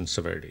regurgitation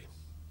severity.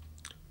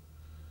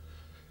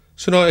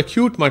 So now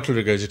acute mitral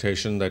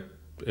regurgitation, that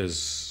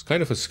is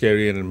kind of a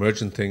scary and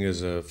emergent thing,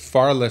 is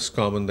far less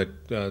common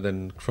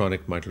than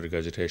chronic mitral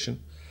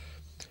regurgitation,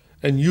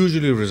 and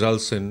usually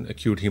results in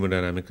acute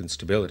hemodynamic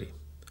instability.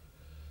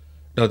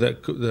 Now,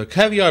 the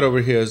caveat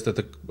over here is that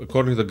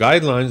according to the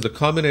guidelines, the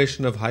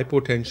combination of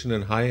hypotension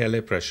and high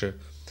LA pressure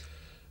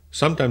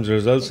sometimes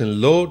results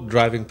in low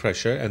driving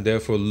pressure and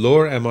therefore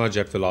lower MR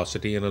jet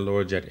velocity and a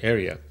lower jet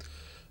area.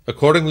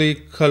 Accordingly,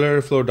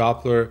 color flow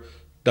Doppler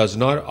does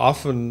not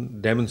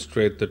often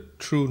demonstrate the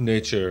true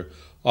nature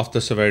of the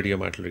severity of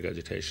mitral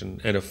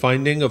regurgitation, and a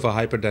finding of a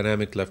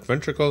hyperdynamic left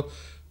ventricle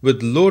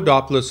with low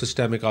Doppler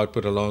systemic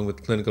output along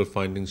with clinical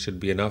findings should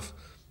be enough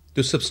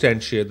to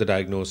substantiate the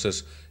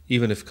diagnosis,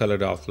 even if color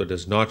Doppler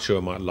does not show a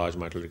large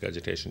mitral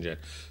regurgitation jet.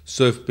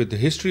 So if with the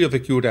history of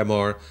acute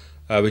MR,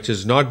 which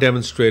is not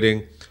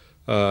demonstrating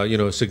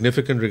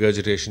significant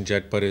regurgitation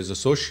jet, but is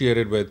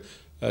associated with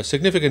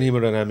significant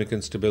hemodynamic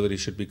instability,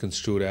 should be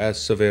construed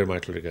as severe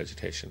mitral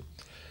regurgitation.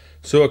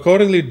 So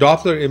accordingly,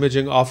 Doppler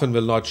imaging often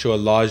will not show a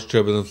large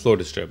turbulent flow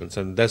disturbance,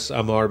 and thus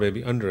MR may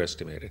be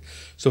underestimated.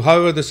 So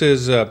however, this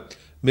is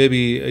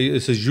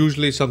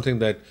usually something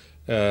that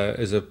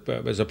is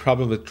a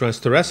problem with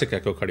transthoracic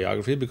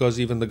echocardiography,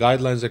 because even the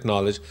guidelines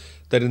acknowledge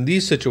that in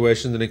these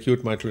situations in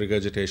acute mitral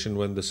regurgitation,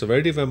 when the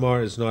severity of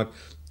MR is not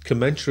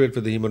commensurate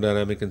with the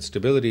hemodynamic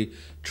instability,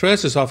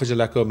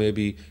 transesophageal echo may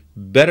be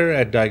better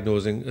at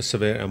diagnosing a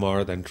severe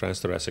MR than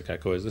transthoracic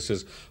echo is. This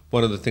is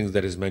one of the things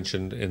that is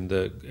mentioned in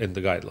the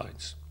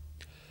guidelines.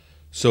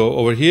 So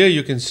over here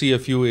you can see a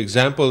few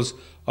examples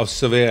of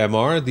severe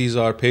MR. These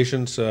are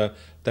patients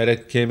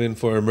that came in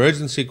for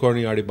emergency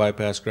coronary artery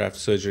bypass graft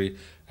surgery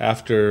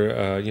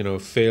after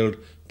failed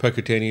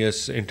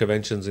percutaneous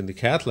interventions in the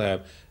cath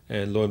lab.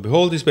 And lo and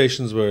behold, these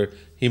patients were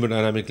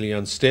hemodynamically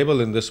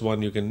unstable. In this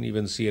one, you can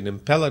even see an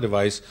impeller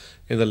device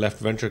in the left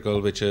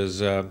ventricle, which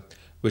is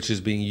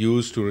being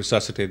used to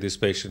resuscitate this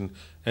patient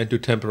and to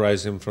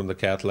temporize him from the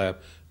cath lab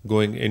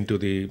going into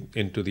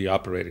the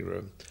operating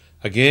room.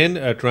 Again,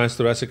 a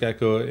transthoracic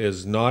echo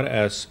is not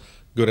as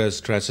good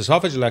as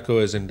transesophageal echo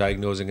is in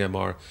diagnosing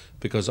MR,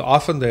 because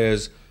often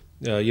there's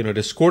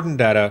discordant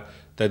data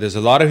that there's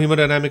a lot of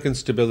hemodynamic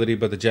instability,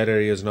 but the jet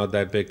area is not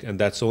that big, and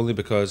that's only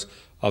because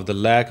of the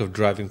lack of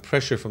driving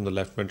pressure from the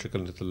left ventricle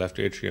into the left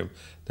atrium,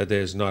 that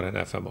there is not an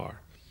FMR.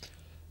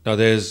 Now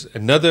this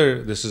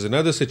is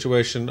another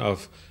situation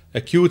of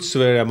acute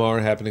severe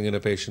MR happening in a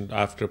patient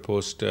after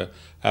myocardial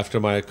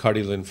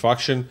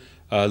infarction,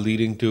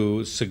 leading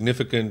to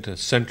significant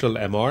central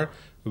MR,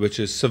 which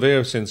is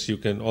severe since you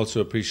can also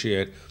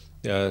appreciate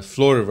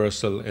flow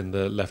reversal in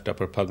the left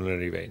upper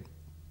pulmonary vein.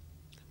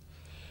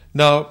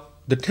 Now,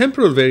 the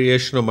temporal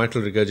variation of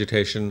mitral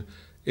regurgitation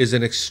is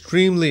an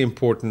extremely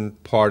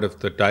important part of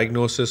the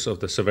diagnosis of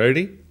the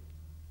severity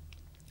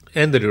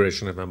and the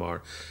duration of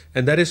MR,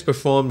 and that is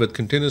performed with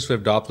continuous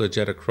wave Doppler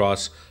jet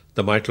across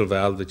the mitral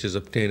valve, which is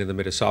obtained in the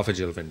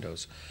mid-esophageal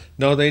windows.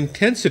 Now, the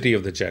intensity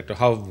of the jet, or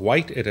how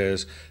white it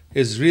is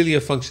really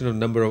a function of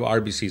number of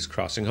RBCs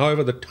crossing.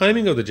 However, the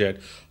timing of the jet,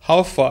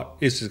 how far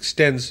it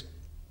extends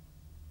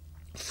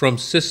from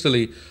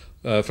systole,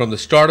 from the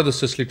start of the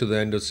systole to the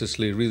end of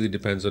systole, really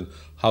depends on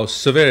how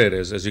severe it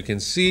is. As you can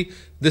see,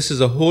 this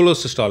is a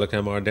holosystolic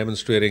MR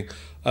demonstrating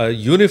a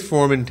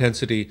uniform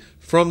intensity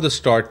from the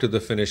start to the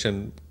finish,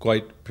 and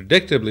quite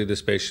predictably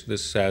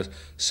this has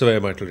severe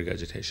mitral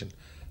regurgitation.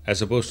 As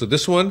opposed to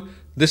this one,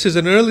 this is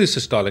an early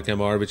systolic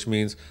MR, which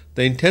means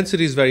the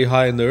intensity is very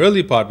high in the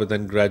early part, but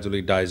then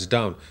gradually dies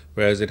down.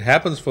 Whereas it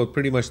happens for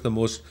pretty much the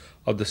most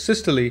of the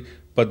systole,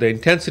 but the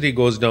intensity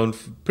goes down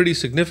pretty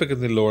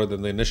significantly lower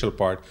than the initial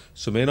part,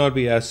 so may not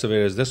be as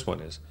severe as this one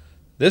is.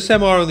 This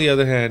MR, on the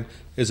other hand,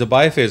 is a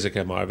biphasic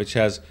MR, which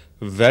has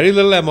very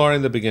little MR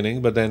in the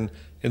beginning, but then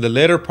in the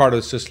later part of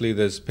the systole,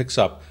 this picks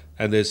up,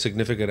 and there's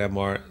significant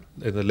MR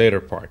in the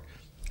later part.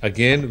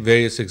 Again,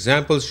 various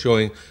examples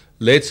showing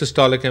late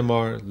systolic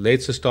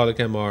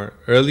MR,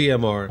 early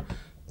MR.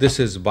 This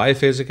is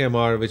biphasic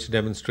MR, which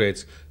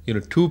demonstrates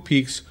two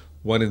peaks,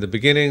 one in the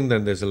beginning,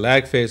 then there's a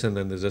lag phase, and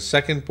then there's a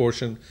second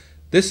portion.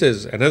 This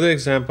is another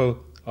example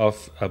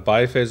of a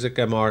biphasic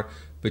MR,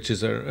 which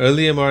is an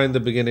early MR in the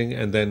beginning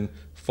and then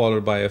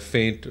followed by a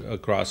faint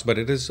across. But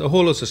it is a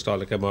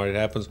holosystolic MR. It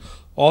happens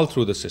all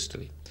through the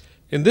systole.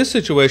 In this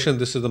situation,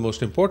 this is the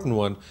most important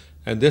one,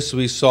 and this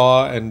we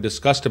saw and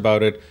discussed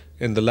about it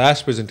in the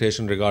last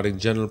presentation regarding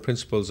general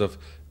principles of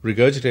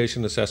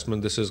regurgitation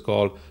assessment. This is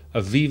called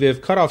a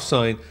V-wave cutoff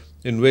sign,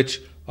 in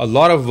which a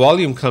lot of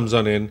volume comes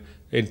on in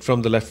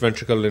from the left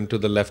ventricle into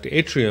the left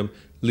atrium,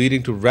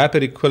 leading to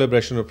rapid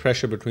equilibration of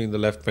pressure between the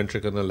left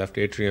ventricle and the left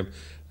atrium,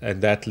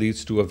 and that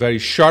leads to a very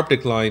sharp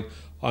decline,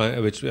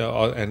 which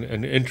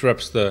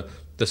interrupts the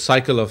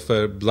cycle of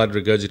blood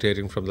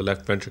regurgitating from the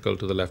left ventricle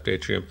to the left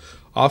atrium.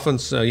 Often,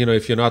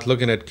 if you're not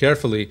looking at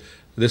carefully,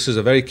 this is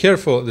a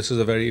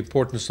very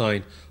important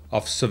sign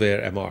of severe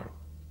MR.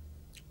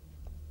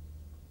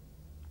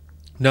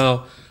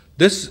 Now,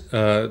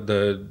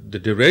 the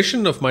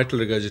duration of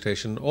mitral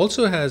regurgitation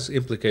also has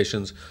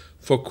implications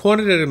for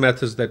quantitative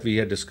methods that we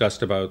had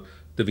discussed about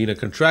the vena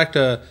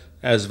contracta,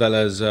 as well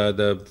as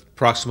the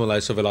proximal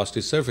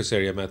isovelocity surface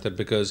area method,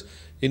 because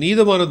in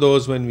either one of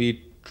those, when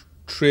we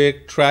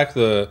track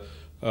the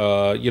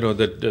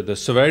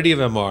severity of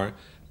MR,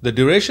 the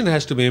duration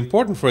has to be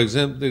important. For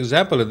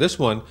example, in this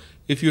one,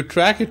 if you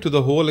track it to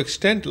the whole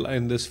extent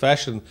in this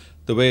fashion,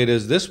 the way it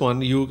is this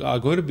one, you are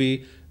going to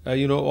be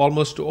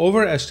almost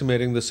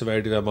overestimating the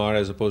severity of MR,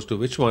 as opposed to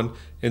which one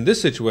in this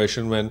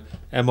situation when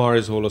MR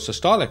is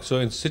holosystolic. So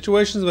in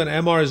situations when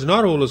MR is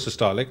not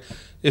holosystolic,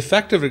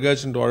 effective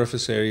regurgitant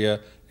orifice area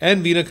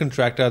and vena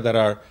contracta that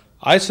are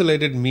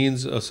isolated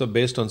means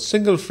based on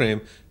single frame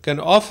can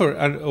often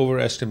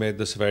overestimate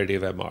the severity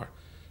of MR.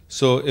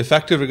 So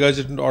effective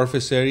regurgitant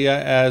orifice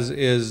area, as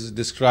is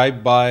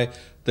described by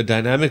the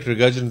dynamic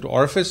regurgitant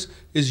orifice,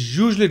 is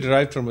usually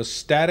derived from a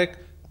static,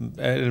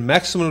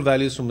 maximal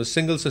values from a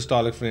single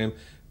systolic frame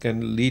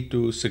can lead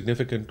to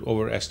significant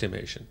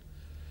overestimation.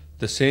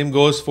 The same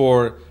goes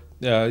for,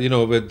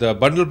 with the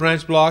bundle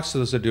branch blocks.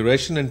 So the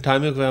duration and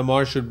timing of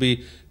MR should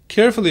be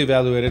carefully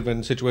evaluated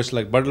when situations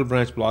like bundle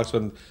branch blocks,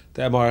 when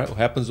the MR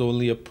happens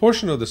only a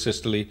portion of the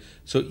systole.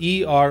 So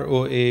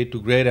EROA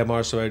to grade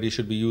MR severity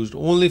should be used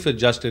only if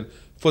adjusted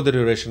for the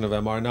duration of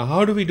MR. Now,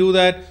 how do we do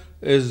that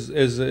is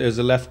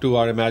left to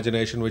our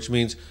imagination, which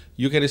means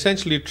you can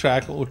essentially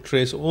track or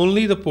trace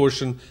only the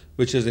portion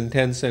which is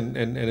intense and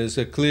is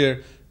a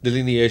clear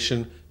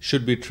delineation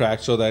should be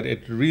tracked, so that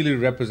it really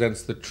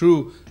represents the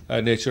true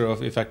nature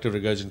of effective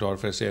regurgitant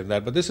orifice area and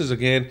that. But this is,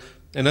 again,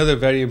 another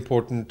very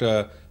important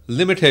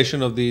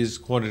limitation of these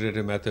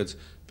quantitative methods,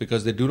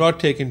 because they do not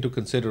take into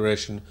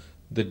consideration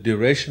the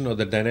duration or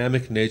the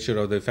dynamic nature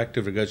of the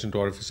effective regurgitant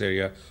orifice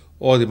area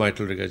or the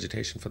mitral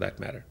regurgitation for that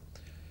matter.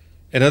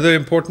 Another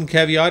important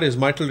caveat is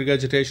mitral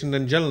regurgitation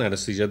and general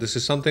anesthesia. This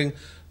is something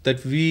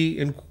that we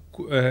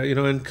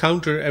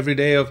encounter every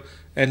day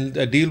and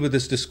deal with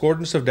this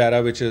discordance of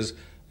data, which is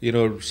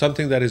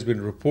something that has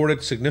been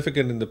reported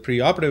significant in the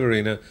preoperative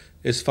arena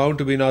is found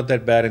to be not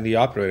that bad in the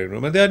operating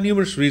room. And there are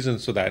numerous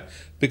reasons for that,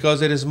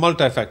 because it is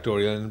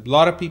multifactorial. And a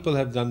lot of people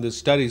have done these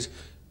studies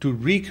to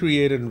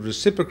recreate and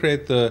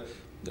reciprocate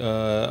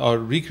or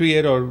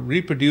recreate or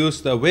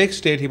reproduce the awake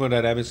state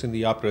hemodynamics in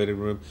the operating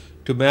room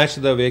to match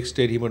the awake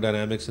state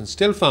hemodynamics, and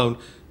still found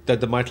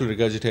that the mitral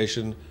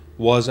regurgitation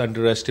was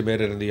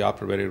underestimated in the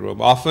operating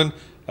room. Often,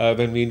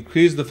 when we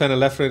increase the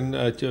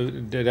phenylephrine,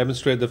 to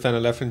demonstrate the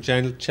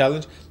phenylephrine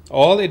challenge,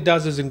 all it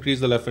does is increase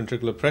the left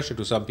ventricular pressure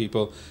to some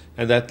people,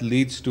 and that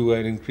leads to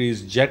an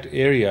increased jet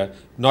area,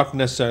 not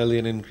necessarily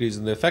an increase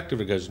in the effective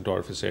regurgitant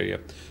orifice area.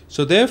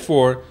 So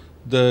therefore,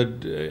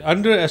 the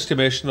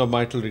underestimation of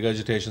mitral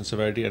regurgitation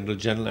severity under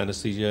general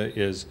anesthesia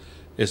is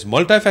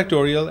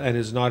multifactorial and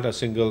is not a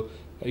single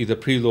either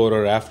preload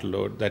or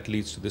afterload that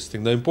leads to this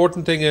thing. The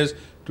important thing is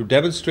to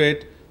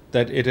demonstrate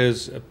that it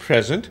is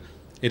present,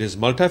 it is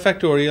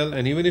multifactorial,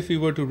 and even if we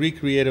were to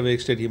recreate awake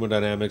state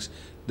hemodynamics,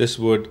 this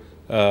would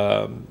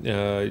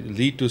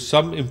lead to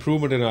some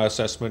improvement in our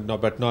assessment,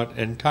 but not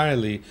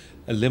entirely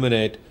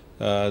eliminate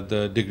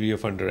the degree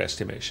of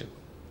underestimation.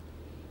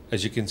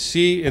 As you can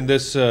see in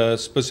this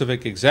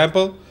specific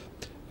example,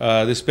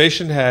 this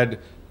patient had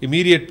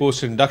immediate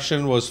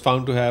post-induction, was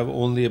found to have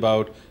only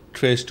about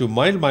trace to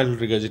mild mitral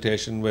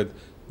regurgitation, with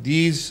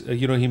these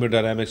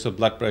hemodynamics of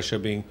blood pressure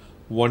being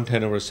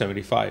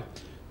 110/75.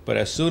 But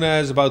as soon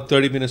as about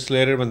 30 minutes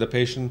later, when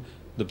the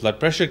blood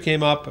pressure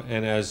came up,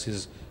 and as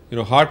his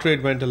heart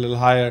rate went a little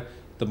higher,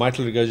 the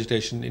mitral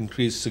regurgitation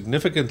increased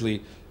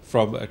significantly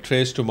from a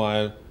trace to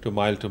mild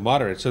to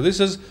moderate. So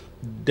this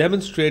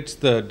demonstrates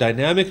the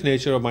dynamic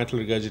nature of mitral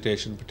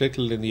regurgitation,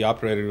 particularly in the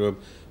operating room,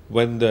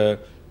 when the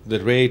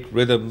rate,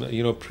 rhythm,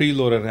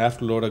 preload and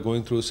afterload are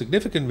going through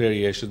significant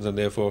variations, and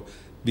therefore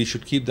we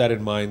should keep that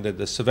in mind, that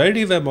the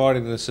severity of MR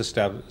in this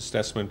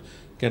assessment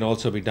can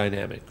also be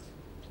dynamic.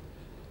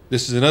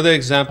 This is another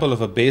example of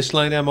a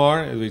baseline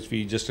MR, which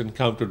we just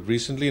encountered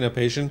recently in a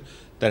patient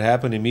that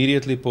happened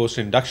immediately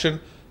post-induction.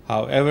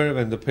 However,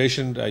 when the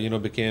patient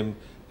became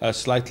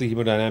slightly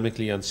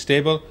hemodynamically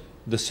unstable,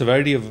 the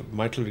severity of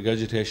mitral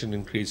regurgitation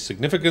increased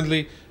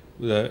significantly.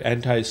 The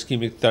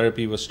anti-ischemic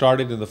therapy was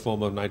started in the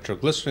form of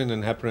nitroglycerin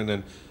and heparin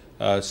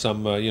and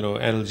some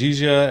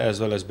analgesia as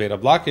well as beta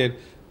blockade.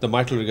 The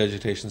mitral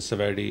regurgitation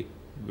severity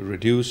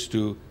reduced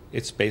to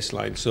its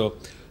baseline. So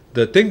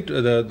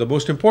the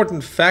most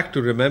important fact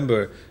to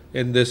remember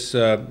in this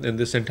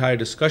entire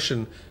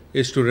discussion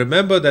is to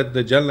remember that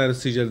the general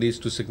anesthesia leads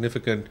to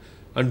significant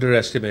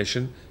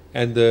underestimation,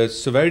 and the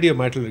severity of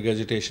mitral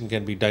regurgitation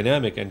can be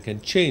dynamic and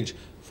can change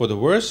for the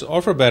worse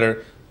or for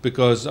better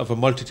because of a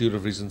multitude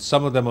of reasons.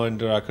 Some of them are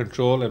under our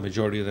control, and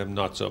majority of them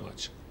not so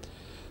much.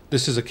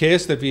 This is a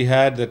case that we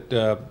had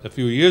a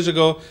few years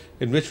ago,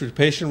 in which the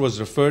patient was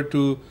referred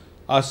to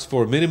us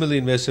for minimally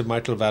invasive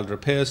mitral valve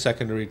repair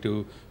secondary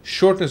to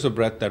shortness of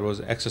breath that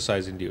was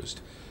exercise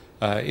induced.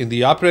 In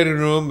the operating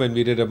room, when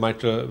we did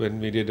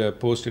a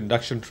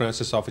post-induction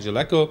transesophageal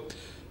echo,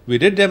 we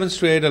did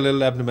demonstrate a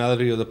little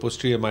abnormality of the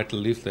posterior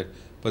mitral leaflet,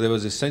 but there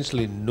was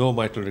essentially no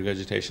mitral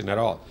regurgitation at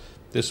all.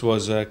 This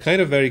was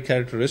kind of very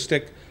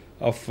characteristic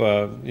of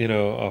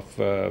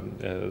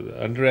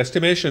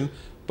underestimation,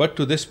 but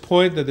to this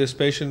point that this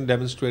patient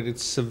demonstrated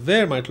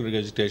severe mitral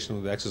regurgitation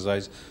with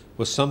exercise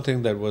was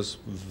something that was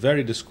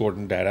very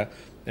discordant data,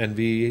 and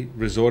we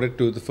resorted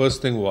to, the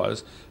first thing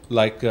was,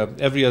 like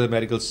every other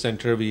medical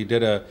center, we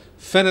did a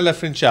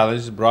phenylephrine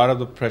challenge, brought up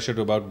the pressure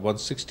to about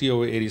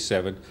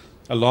 160/87,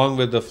 along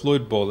with the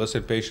fluid bolus,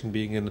 and patient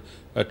being in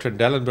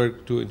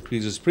Trendelenburg to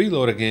increase his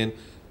preload again.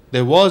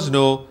 There was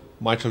no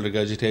mitral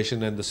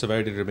regurgitation, and the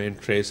severity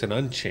remained trace and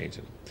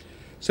unchanged.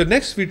 So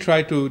next we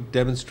try to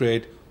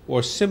demonstrate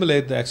or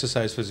simulate the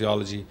exercise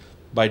physiology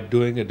by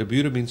doing a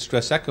dobutamine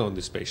stress echo on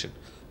this patient.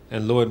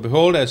 And lo and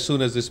behold, as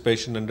soon as this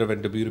patient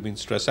underwent dobutamine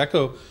stress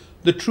echo,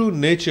 the true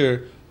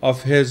nature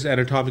of his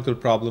anatomical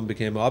problem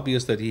became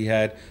obvious, that he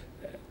had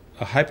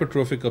a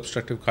hypertrophic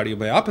obstructive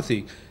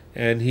cardiomyopathy,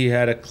 and he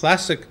had a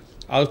classic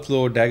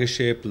outflow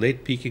dagger-shaped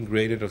late peaking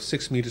gradient of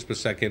 6 meters per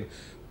second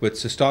with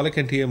systolic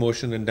anterior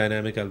motion and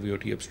dynamic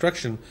alveolar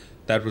obstruction.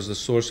 That was the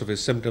source of his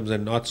symptoms,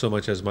 and not so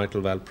much as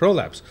mitral valve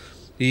prolapse.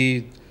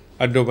 He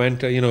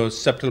underwent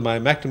septal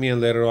myomectomy and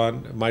later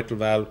on mitral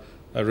valve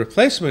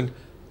replacement,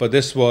 but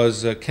this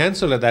was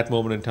canceled at that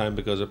moment in time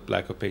because of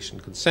lack of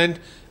patient consent,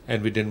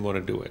 and we didn't want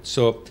to do it.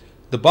 So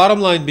the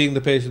bottom line being,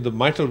 the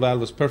mitral valve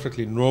was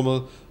perfectly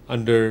normal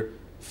under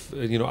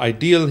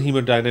ideal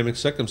hemodynamic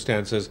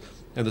circumstances,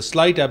 and the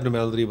slight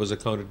abnormality was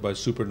accounted by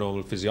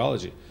supernormal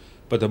physiology.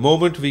 But the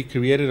moment we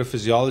created a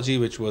physiology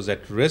which was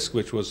at risk,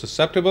 which was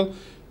susceptible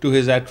to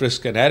his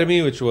at-risk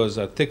anatomy, which was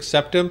a thick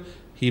septum,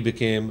 he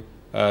became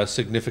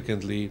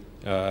significantly,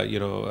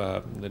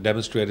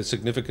 demonstrated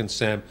significant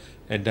SAM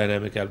and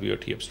dynamic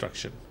alveolar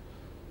obstruction.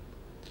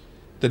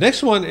 The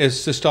next one is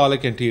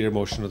systolic anterior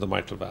motion of the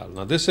mitral valve.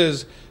 Now, this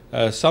is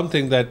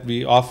something that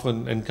we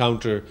often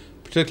encounter,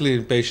 particularly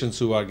in patients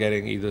who are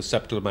getting either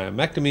septal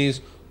myomectomies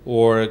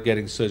or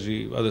getting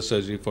other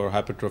surgery for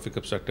hypertrophic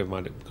obstructive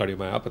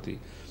cardiomyopathy.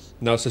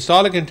 Now,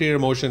 systolic anterior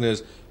motion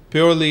is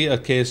purely a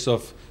case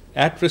of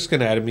at-risk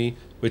anatomy,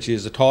 which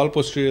is a tall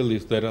posterior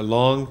leaflet, a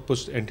long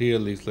anterior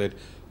leaflet,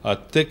 a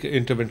thick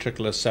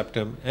interventricular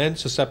septum, and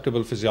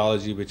susceptible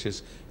physiology, which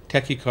is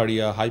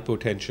tachycardia,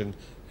 hypotension,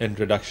 and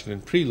reduction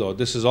in preload.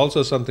 This is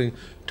also something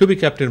to be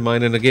kept in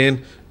mind, and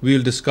again,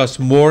 we'll discuss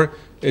more.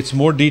 It's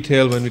more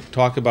detail when we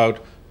talk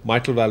about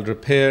mitral valve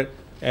repair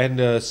and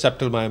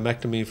septal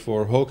myomectomy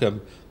for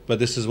HOCM, but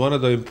this is one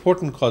of the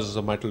important causes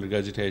of mitral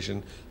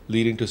regurgitation,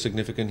 leading to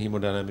significant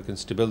hemodynamic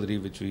instability,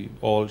 which we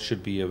all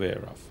should be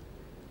aware of.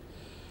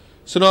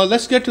 So now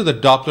let's get to the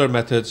Doppler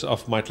methods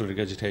of mitral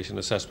regurgitation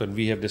assessment.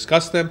 We have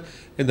discussed them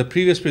in the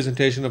previous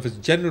presentation of its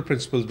general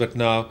principles, but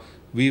now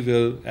we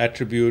will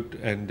attribute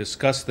and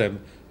discuss them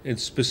in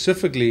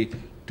specifically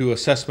to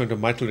assessment of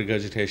mitral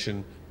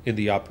regurgitation in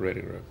the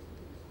operating room.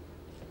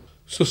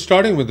 So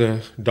starting with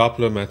the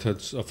Doppler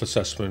methods of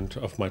assessment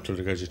of mitral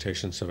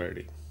regurgitation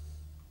severity.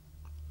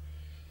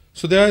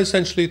 So there are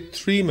essentially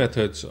three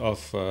methods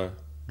of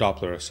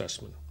Doppler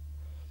assessment.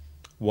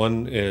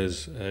 One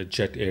is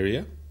jet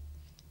area.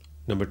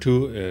 Number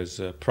two is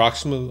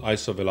proximal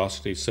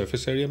isovelocity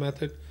surface area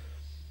method.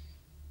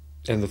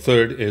 And the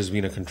third is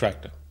vena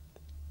contracta.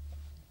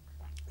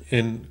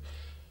 In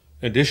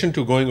addition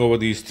to going over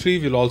these three,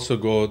 we'll also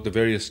go the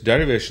various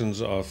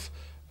derivations of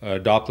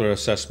Doppler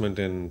assessment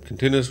in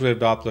continuous wave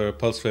Doppler,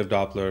 pulse wave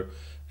Doppler,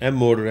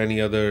 M-mode, or any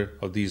other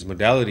of these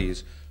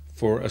modalities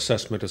for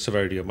assessment of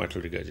severity of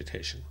mitral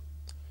regurgitation.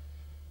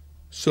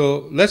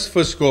 So let's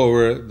first go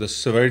over the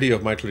severity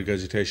of mitral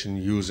regurgitation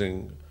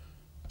using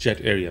jet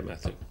area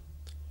method.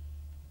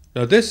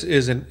 Now, this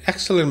is an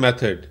excellent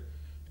method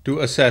to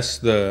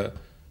assess an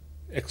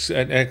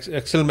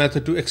excellent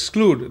method to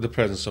exclude the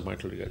presence of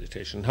mitral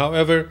regurgitation.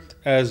 However,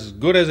 as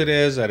good as it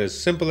is, and as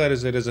simple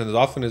as it is, and as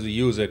often as we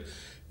use it,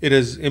 it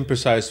is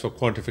imprecise for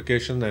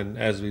quantification. And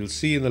as we'll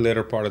see in the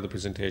later part of the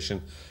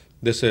presentation,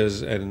 this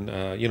is a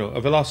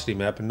velocity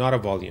map and not a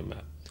volume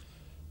map.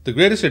 The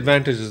greatest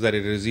advantage is that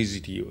it is easy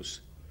to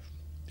use.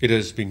 It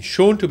has been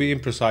shown to be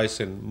imprecise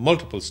in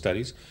multiple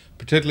studies,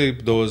 particularly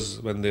those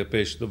when the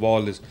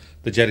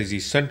jet is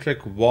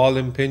eccentric, wall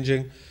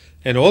impinging,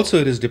 and also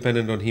it is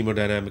dependent on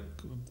hemodynamic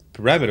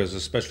parameters,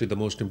 especially the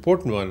most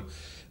important one,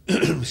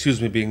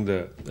 being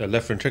the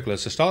left ventricular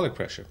systolic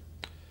pressure.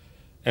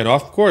 And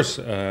of course,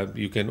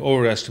 you can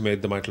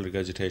overestimate the mitral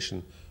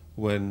regurgitation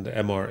when the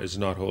MR is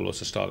not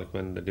holosystolic,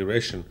 when the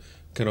duration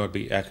cannot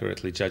be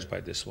accurately judged by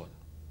this one.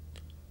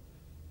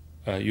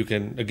 You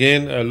can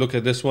again look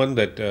at this one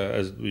that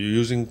as we're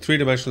using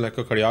three-dimensional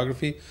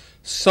echocardiography,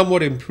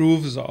 somewhat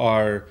improves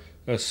our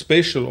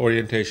spatial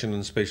orientation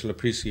and spatial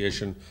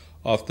appreciation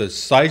of the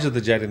size of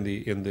the jet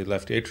in the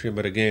left atrium.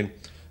 But again,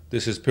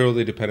 this is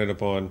purely dependent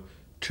upon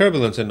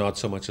turbulence and not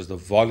so much as the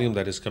volume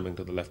that is coming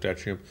to the left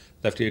atrium,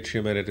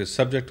 and it is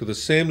subject to the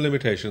same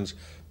limitations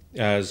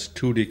as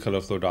 2D color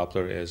flow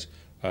Doppler is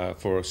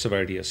for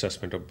severity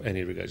assessment of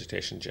any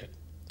regurgitation jet.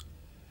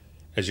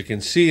 As you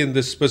can see in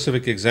this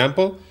specific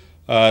example,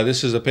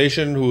 this is a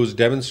patient who is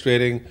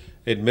demonstrating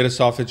in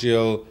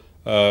mid-esophageal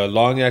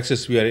long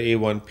axis we are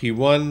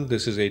A1P1,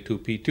 this is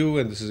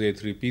A2P2, and this is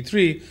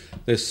A3P3.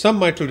 There's some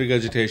mitral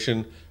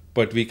regurgitation,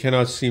 but we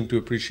cannot seem to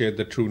appreciate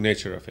the true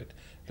nature of it.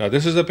 Now,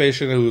 this is a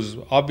patient who's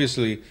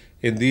obviously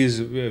in these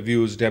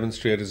views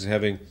demonstrated as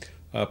having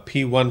a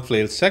P1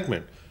 flail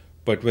segment.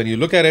 But when you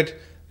look at it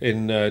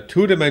in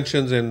 2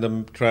 dimensions in the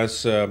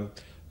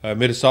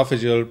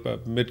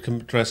mid-esophageal,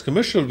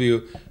 mid-transcommercial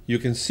view, you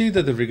can see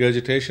that the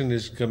regurgitation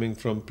is coming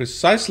from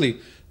precisely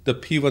the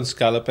P1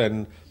 scallop,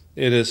 and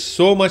it is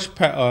so much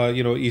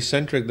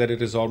eccentric that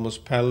it is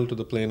almost parallel to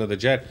the plane of the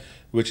jet,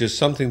 which is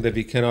something that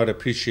we cannot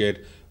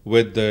appreciate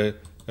with the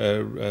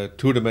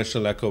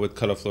 2-dimensional echo with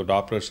color flow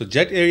Doppler. So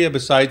jet area,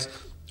 besides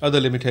other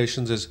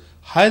limitations, is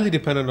highly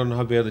dependent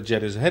on where the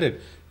jet is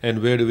headed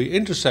and where do we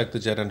intersect the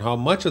jet and how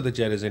much of the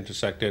jet is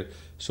intersected.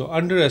 So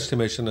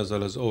underestimation as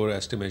well as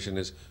overestimation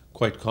is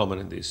quite common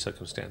in these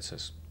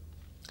circumstances.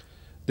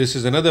 This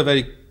is another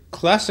very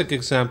classic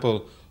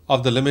example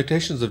of the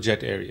limitations of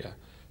jet area.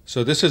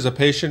 So this is a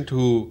patient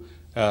who,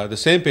 the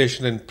same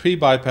patient in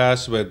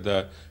pre-bypass with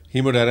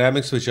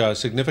hemodynamics which are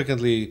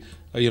significantly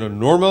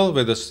normal,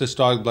 with a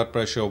systolic blood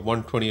pressure of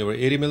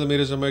 120/80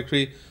 millimeters of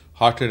mercury,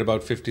 heart rate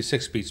about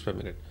 56 beats per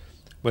minute.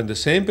 When the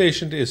same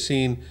patient is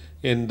seen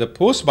in the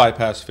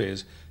post-bypass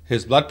phase,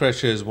 his blood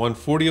pressure is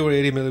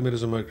 140/80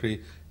 millimeters of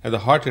mercury, and the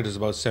heart rate is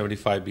about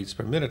 75 beats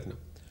per minute now.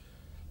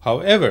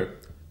 However,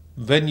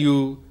 when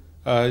you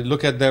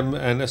look at them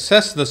and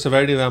assess the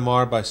severity of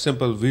MR by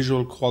simple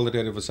visual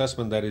qualitative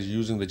assessment, that is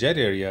using the jet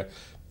area,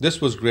 this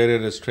was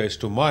graded as trace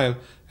to mild,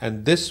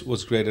 and this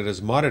was graded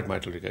as moderate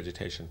mitral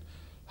regurgitation.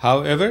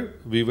 However,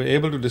 we were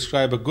able to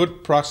describe a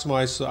good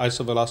proximal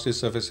isovelocity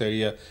surface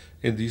area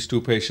in these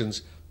two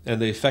patients, and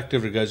the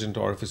effective regurgitant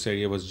orifice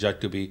area was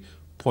judged to be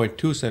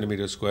 0.2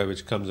 centimeters square,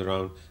 which comes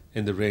around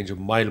in the range of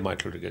mild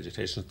mitral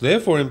regurgitation,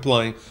 therefore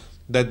implying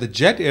that the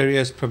jet area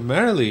is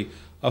primarily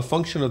a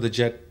function of the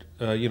jet,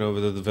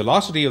 the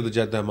velocity of the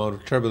jet, the amount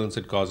of turbulence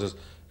it causes,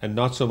 and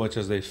not so much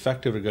as the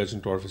effective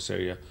regurgitant orifice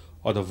area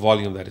or the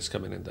volume that is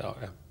coming in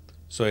there.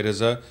 So it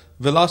is a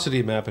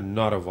velocity map and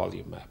not a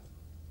volume map.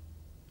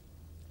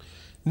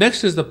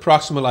 Next is the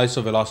proximal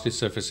isovelocity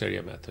surface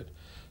area method.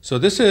 So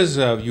this is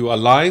you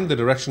align the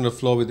direction of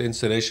flow with the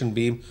inclination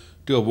beam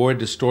to avoid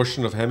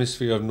distortion of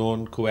hemisphere of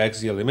known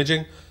coaxial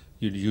imaging.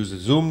 You'd use a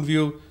zoomed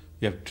view.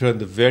 You have to turn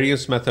the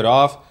variance method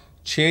off,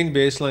 change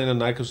baseline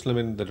and Nyquist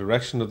limit in the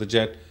direction of the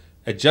jet,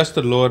 adjust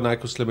the lower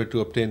Nyquist limit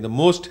to obtain the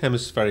most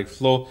hemispheric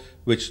flow,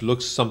 which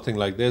looks something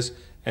like this,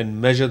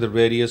 and measure the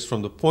radius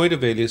from the point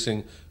of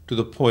aliasing to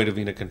the point of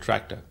vena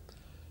contracta.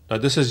 Now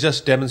this is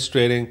just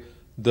demonstrating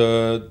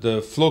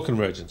the flow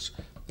convergence,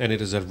 and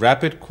it is a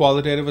rapid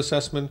qualitative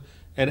assessment.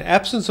 And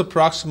absence of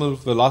proximal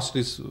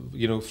velocities,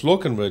 flow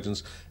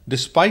convergence,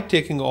 despite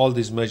taking all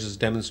these measures,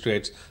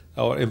 demonstrates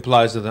or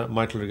implies that the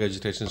mitral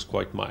regurgitation is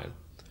quite mild.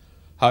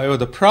 However,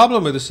 the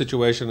problem with this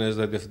situation is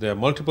that if there are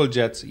multiple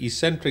jets,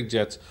 eccentric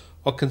jets,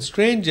 or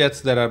constrained jets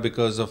that are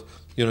because of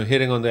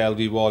hitting on the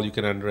LV wall, you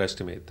can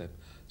underestimate them.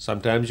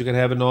 Sometimes you can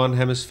have a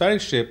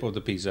non-hemispheric shape of the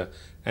pizza,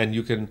 and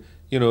you can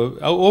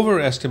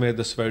overestimate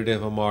the severity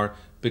of MR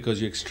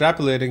because you're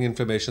extrapolating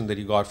information that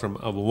you got from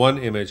one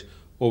image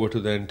over to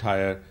the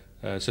entire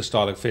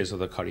systolic phase of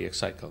the cardiac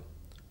cycle.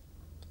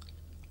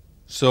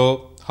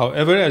 So,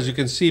 however, as you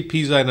can see,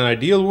 pizza in an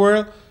ideal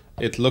world,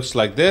 it looks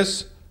like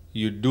this.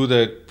 You do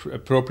the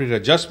appropriate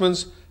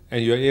adjustments,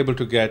 and you're able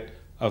to get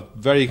a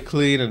very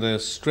clean and a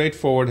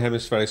straightforward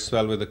hemispheric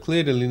swell with a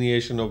clear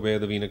delineation of where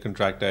the vena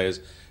contracta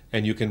is,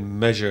 and you can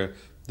measure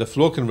the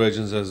flow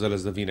convergence as well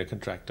as the vena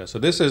contracta. So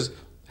this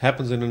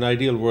happens in an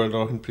ideal world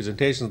or in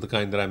presentations the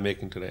kind that I'm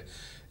making today.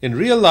 In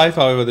real life,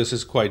 however, this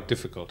is quite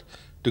difficult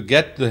to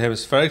get the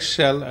hemispheric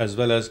shell as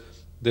well as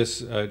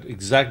this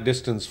exact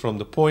distance from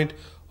the point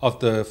of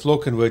the flow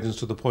convergence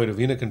to the point of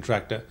vena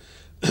contracta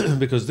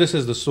because this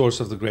is the source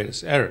of the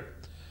greatest error.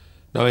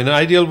 Now, in an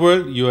ideal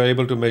world, you are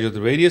able to measure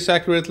the radius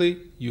accurately.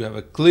 You have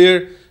a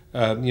clear,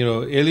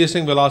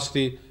 aliasing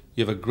velocity.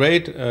 You have a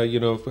great,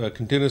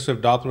 continuous wave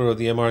Doppler of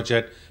the MR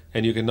jet,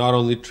 and you can not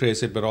only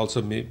trace it but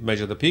also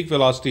measure the peak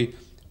velocity,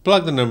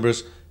 plug the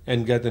numbers,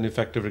 and get an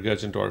effective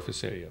regurgitant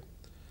orifice area.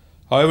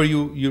 However,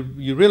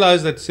 you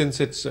realize that since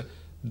it's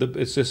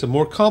just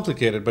more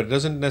complicated, but it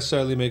doesn't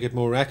necessarily make it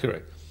more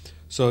accurate.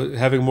 So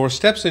having more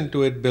steps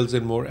into it builds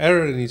in more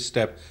error in each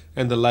step,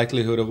 and the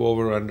likelihood of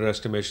over or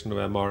underestimation of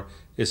MR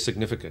is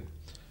significant.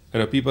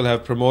 People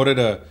have promoted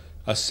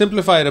a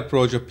simplified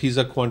approach of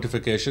pizza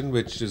quantification,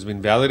 which has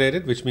been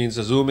validated, which means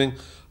assuming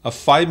a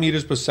 5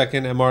 meters per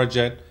second MR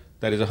jet,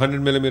 that is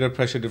 100 millimeter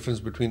pressure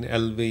difference between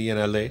LV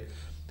and LA,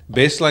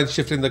 baseline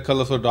shifting the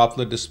colorful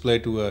Doppler display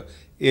to a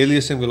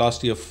aliasing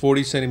velocity of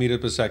 40 centimeters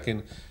per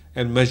second,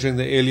 and measuring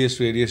the alias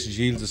radius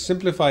yields a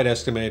simplified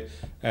estimate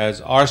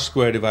as r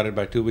squared divided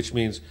by 2, which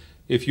means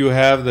if you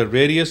have the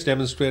radius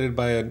demonstrated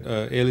by an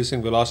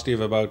aliasing velocity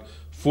of about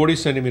 40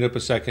 centimeters per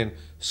second,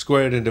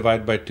 squared and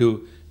divided by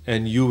 2,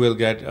 and you will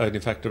get an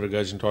effective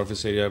regurgitant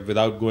orifice area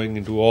without going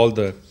into all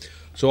the...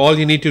 So all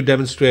you need to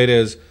demonstrate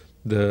is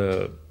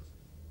the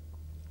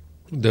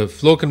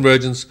flow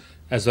convergence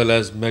as well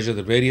as measure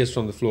the radius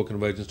from the flow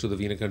convergence to the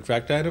vena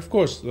contracta. And of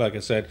course, like I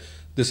said,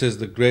 this is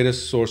the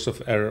greatest source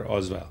of error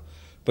as well.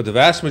 But the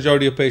vast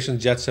majority of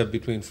patients' jets have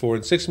between 4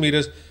 and 6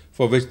 meters,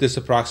 for which this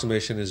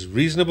approximation is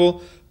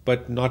reasonable,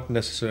 but not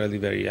necessarily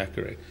very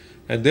accurate.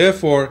 And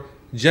therefore,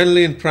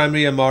 generally in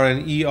primary MR,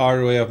 an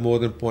EROA of more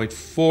than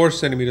 0.4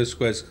 centimeters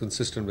squared is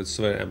consistent with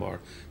severe MR,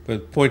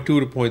 but 0.2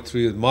 to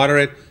 0.3 with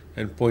moderate,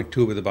 and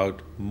 0.2 with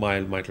about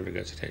mild mitral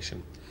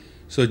regurgitation.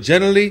 So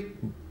generally,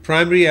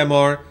 primary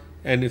MR,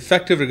 an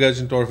effective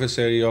regurgitant orifice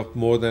area of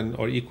more than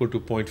or equal to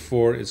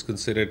 0.4 is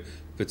considered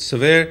with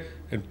severe,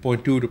 and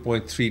 0.2 to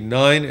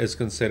 0.39 is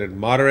considered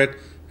moderate,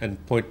 and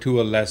 0.2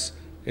 or less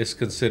is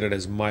considered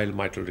as mild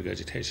mitral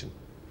regurgitation.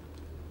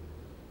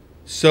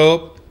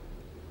 So,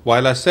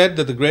 while I said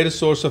that the greatest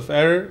source of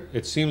error,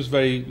 it seems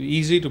very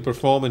easy to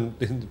perform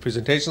in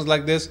presentations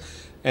like this,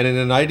 and in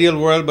an ideal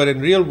world, but in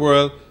real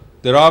world,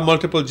 there are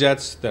multiple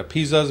jets, there are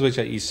pizzas which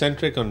are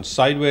eccentric and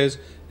sideways,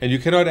 and you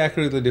cannot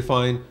accurately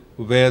define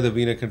where the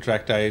vena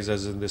contracta is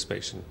as in this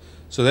patient.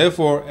 So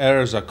therefore,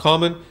 errors are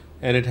common,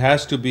 and it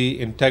has to be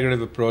an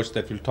integrative approach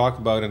that we'll talk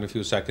about in a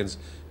few seconds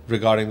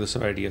regarding the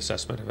severity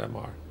assessment of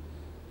MR.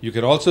 You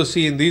can also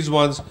see in these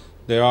ones,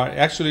 there are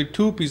actually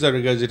 2 pizza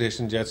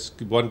regurgitation jets,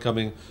 one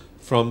coming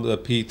from the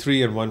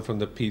P3 and one from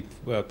the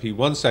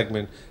P1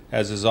 segment,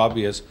 as is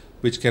obvious,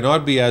 which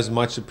cannot be as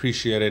much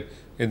appreciated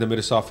in the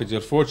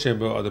midesophageal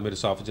 4-chamber or the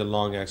midesophageal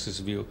long axis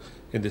view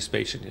in this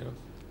patient.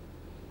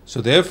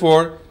 So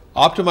therefore,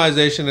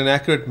 optimization and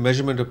accurate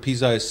measurement of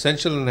pizza is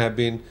essential and have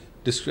been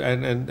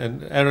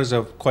and errors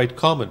are quite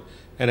common.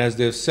 And as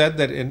they've said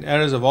that in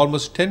errors of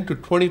almost 10 to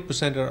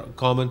 20% are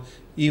common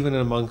even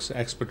amongst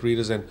expert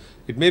readers. And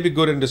it may be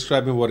good in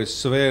describing what is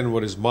severe and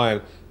what is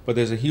mild, but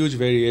there's a huge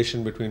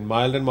variation between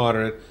mild and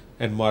moderate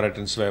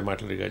and severe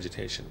mitral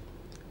regurgitation.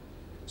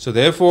 So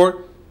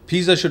therefore,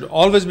 PISA should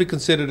always be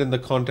considered in the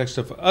context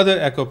of other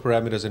echo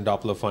parameters and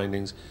Doppler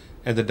findings,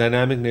 and the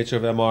dynamic nature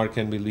of MR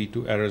can lead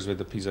to errors with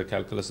the PISA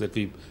calculus that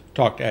we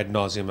talked ad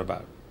nauseum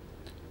about.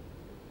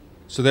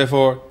 So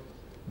therefore,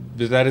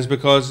 that is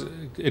because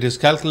it is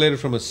calculated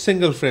from a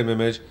single frame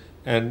image,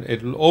 and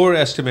it will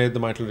overestimate the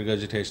mitral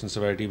regurgitation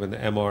severity when the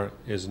MR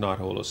is not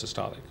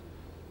holosystolic.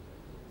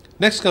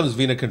 Next comes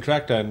vena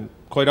contracta, and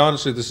quite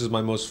honestly, this is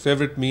my most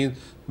favorite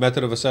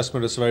method of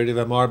assessment of severity of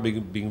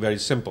MR, being very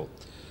simple.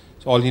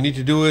 So all you need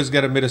to do is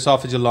get a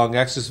mid-esophageal long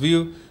axis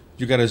view.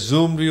 You get a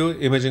zoom view,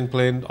 imaging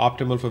plane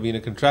optimal for vena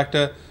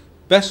contracta,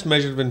 best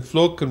measured when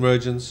flow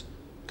convergence,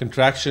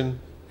 contraction,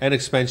 and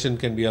expansion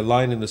can be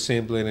aligned in the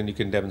same plane, and you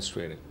can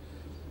demonstrate it.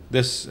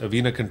 This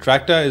vena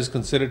contracta is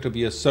considered to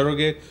be a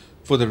surrogate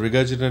for the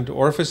regurgitant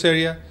orifice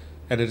area,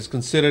 and it is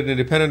considered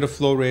independent of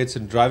flow rates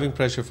and driving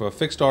pressure for a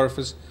fixed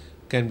orifice,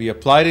 can be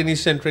applied in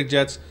eccentric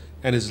jets,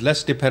 and is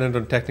less dependent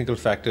on technical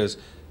factors,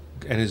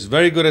 and is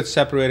very good at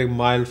separating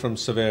mild from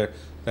severe.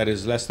 That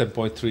is, less than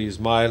 0.3 is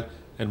mild,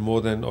 and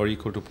more than or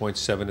equal to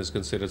 0.7 is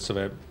considered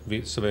severe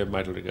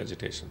mitral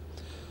regurgitation.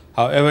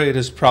 However, it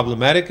is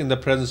problematic in the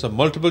presence of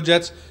multiple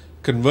jets.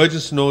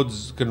 Convergence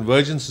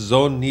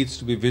zone needs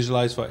to be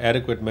visualized for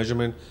adequate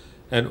measurement,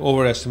 and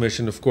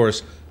overestimation, of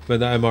course,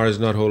 when the MR is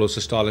not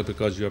holosystolic,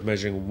 because you are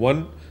measuring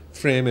one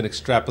frame and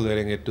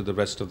extrapolating it to the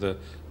rest of the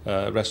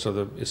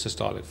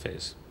systolic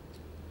phase.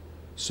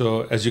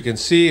 So as you can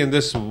see in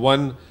this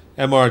one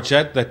MR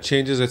jet that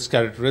changes its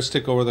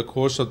characteristic over the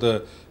course of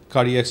the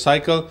cardiac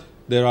cycle,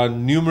 there are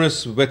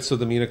numerous widths of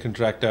the vena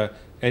contracta,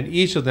 and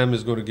each of them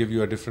is going to give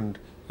you a different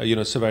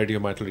severity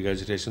of mitral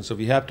regurgitation. So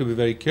we have to be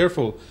very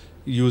careful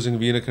using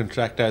vena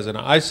contracta as an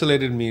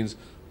isolated means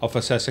of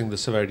assessing the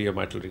severity of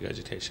mitral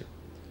regurgitation.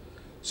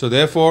 So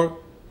therefore,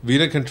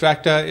 vena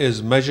contracta is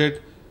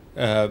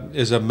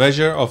a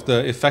measure of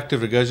the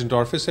effective regurgitant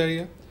orifice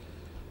area.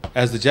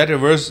 As the jet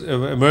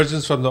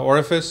emerges from the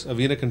orifice, a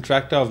vena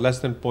contracta of less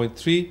than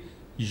 0.3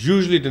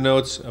 usually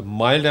denotes a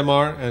mild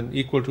MR and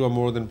equal to or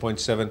more than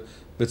 0.7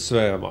 with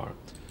severe MR.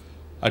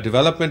 A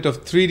development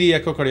of 3D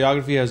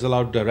echocardiography has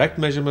allowed direct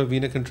measurement of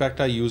vena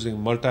contracta using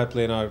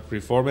multiplanar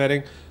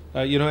reformatting,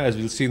 as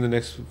we'll see in the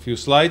next few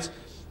slides.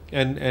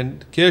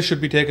 And care should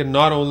be taken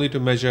not only to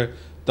measure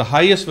the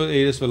highest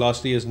AS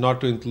velocity, as not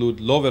to include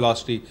low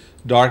velocity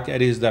dark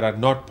eddies that are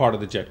not part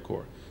of the jet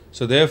core.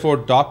 So therefore,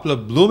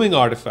 Doppler blooming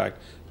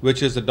artifact,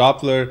 which is the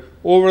Doppler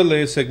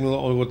overlay signal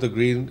over the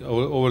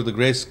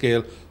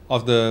grayscale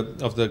of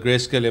the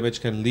grayscale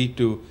image, can lead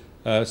to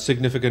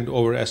significant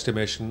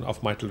overestimation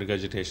of mitral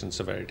regurgitation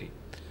severity.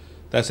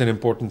 That's an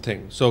important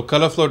thing. So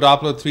color flow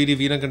Doppler 3D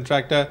vena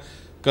contracta,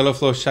 color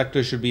flow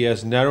sector should be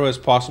as narrow as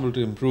possible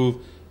to improve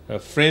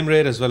frame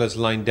rate as well as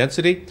line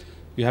density.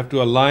 You have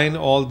to align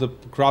all the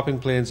cropping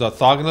planes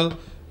orthogonal.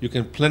 You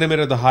can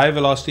planimeter the high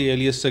velocity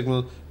alias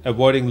signal,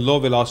 avoiding low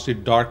velocity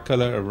dark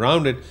color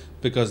around it,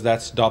 because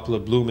that's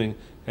Doppler blooming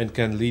and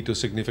can lead to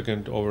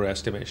significant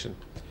overestimation.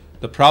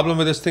 The problem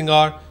with this thing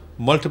are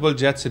multiple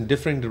jets in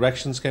different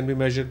directions can be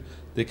measured.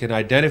 They can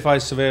identify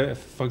severe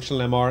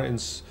functional MR in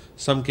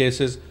some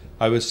cases.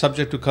 I was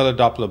subject to color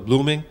Doppler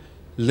blooming,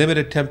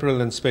 limited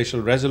temporal and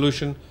spatial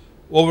resolution,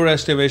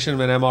 overestimation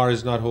when MR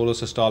is not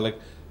holosystolic,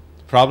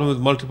 problem with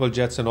multiple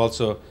jets, and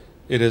also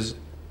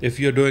if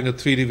you're doing a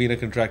 3D vena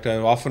contracta,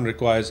 it often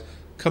requires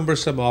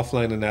cumbersome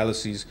offline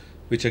analyses,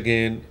 which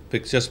again,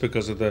 just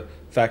because of the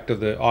fact of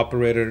the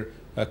operator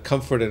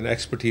comfort and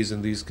expertise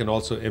in these, can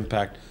also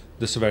impact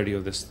the severity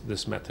of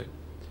this method.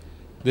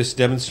 This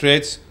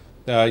demonstrates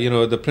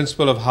the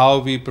principle of how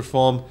we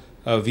perform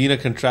vena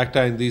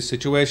contracta in these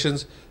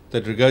situations.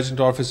 That regurgitant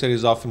orifice area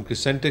is often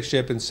crescentic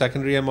shape in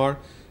secondary MR.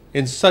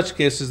 In such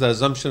cases, the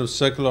assumption of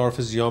circular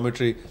orifice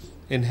geometry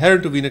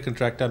inherent to vena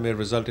contracta may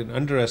result in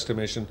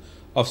underestimation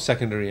of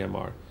secondary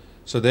MR.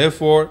 So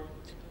therefore,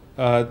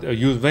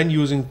 when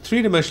using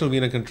three-dimensional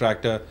vena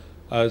contracta,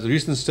 the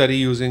recent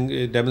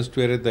study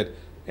demonstrated that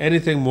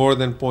anything more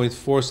than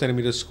 0.4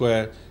 centimeters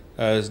square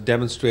is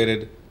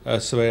demonstrated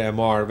severe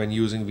MR when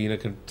using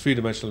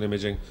three-dimensional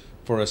imaging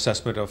for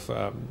assessment of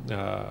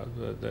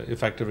the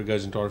effective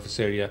regurgitant orifice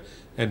area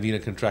and vena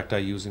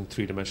contracta using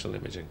three-dimensional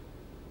imaging.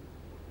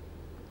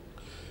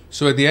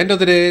 So at the end of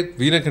the day,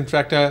 vena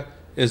contracta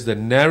is the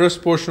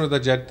narrowest portion of the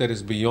jet that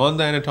is beyond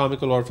the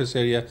anatomical orifice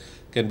area,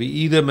 can be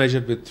either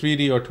measured with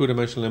 3D or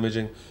two-dimensional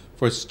imaging.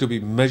 For it to be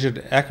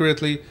measured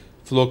accurately,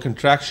 flow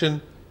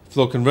contraction,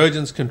 flow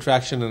convergence,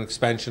 contraction, and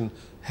expansion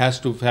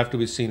have to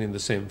be seen in the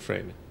same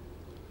frame.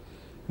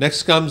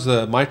 Next comes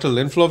the mitral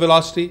inflow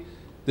velocity.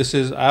 This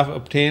is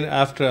obtained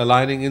after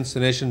aligning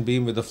inclination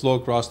beam with the flow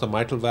across the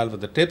mitral valve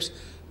at the tips.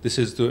 This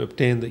is to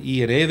obtain the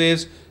E and A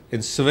waves.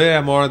 In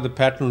severe MR, the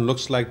pattern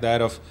looks like that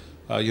of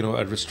a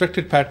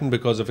restricted pattern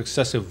because of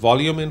excessive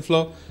volume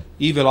inflow.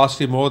 E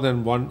velocity more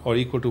than 1 or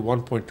equal to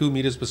 1.2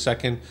 meters per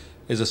second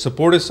is a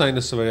supportive sign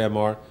of severe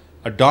MR.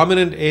 A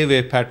dominant A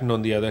wave pattern,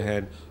 on the other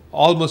hand,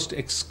 almost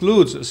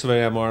excludes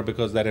severe MR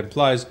because that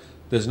implies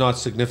there's not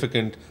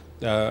significant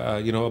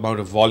amount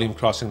of volume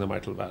crossing the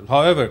mitral valve.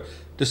 However,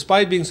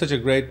 despite being such a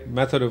great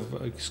method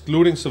of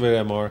excluding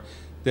severe MR,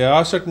 There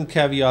are certain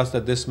caveats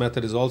that this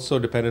method is also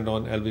dependent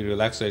on LV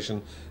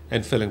relaxation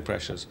and filling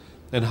pressures.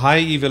 And high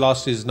E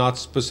velocity is not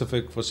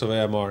specific for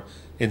severe MR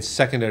in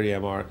secondary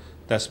MR.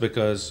 That's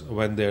because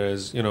when there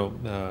is,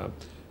 no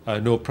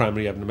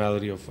primary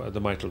abnormality of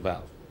the mitral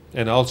valve.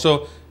 And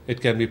also,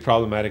 it can be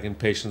problematic in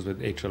patients with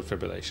atrial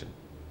fibrillation.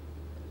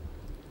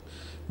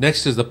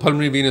 Next is the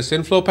pulmonary venous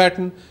inflow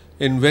pattern,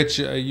 in which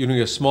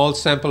a small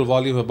sample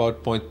volume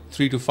about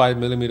 0.3 to 5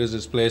 millimeters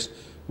is placed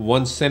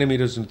 1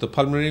 centimeters into the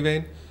pulmonary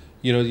vein.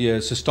 The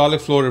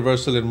systolic flow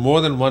reversal in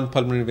more than one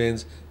pulmonary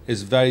veins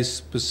is very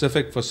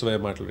specific for severe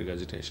mitral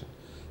regurgitation.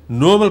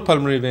 Normal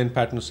pulmonary vein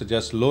patterns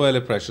suggest low LA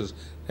pressures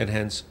and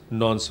hence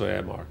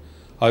non-severe MR.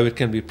 However, it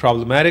can be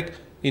problematic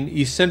in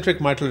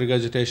eccentric mitral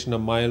regurgitation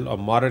of mild or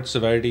moderate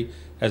severity,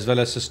 as well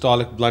as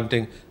systolic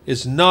blunting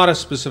is not a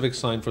specific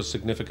sign for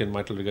significant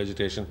mitral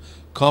regurgitation,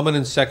 common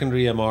in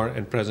secondary MR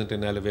and present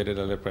in elevated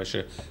LA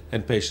pressure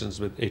in patients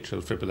with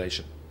atrial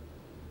fibrillation.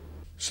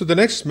 So the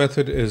next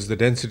method is the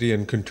density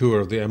and contour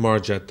of the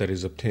MR jet that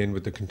is obtained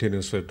with the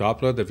continuous wave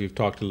Doppler that we've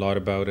talked a lot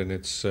about, and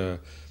its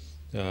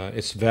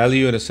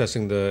value in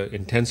assessing the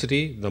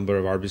intensity, number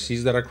of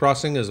RBCs that are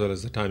crossing, as well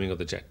as the timing of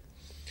the jet.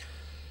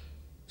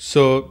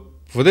 So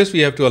for this, we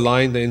have to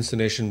align the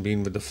inclination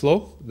beam with the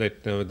flow.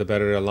 The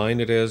better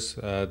aligned it is,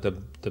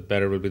 the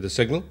better will be the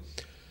signal.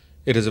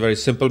 It is a very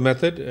simple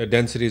method.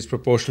 Density is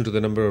proportional to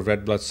the number of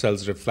red blood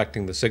cells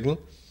reflecting the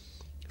signal.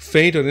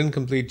 Faint or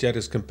incomplete jet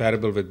is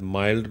compatible with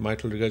mild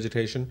mitral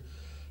regurgitation.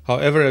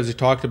 However, as we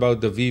talked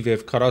about, the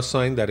V-wave cutoff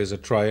sign, that is a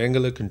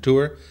triangular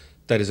contour,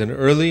 that is an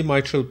early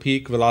mitral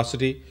peak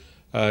velocity,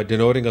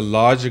 denoting a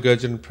large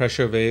regurgitant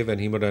pressure wave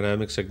and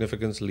hemodynamic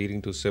significance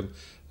leading to some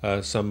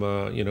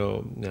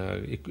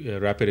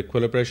rapid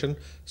equilibration,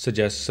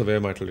 suggests severe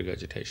mitral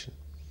regurgitation.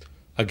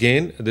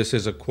 Again, this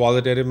is a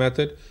qualitative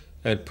method,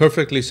 and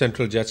perfectly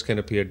central jets can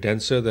appear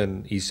denser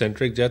than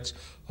eccentric jets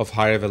of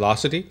higher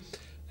velocity.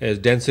 As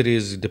density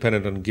is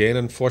dependent on gain,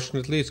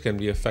 unfortunately, it can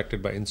be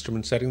affected by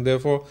instrument setting,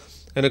 therefore,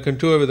 and a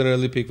contour with an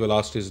early peak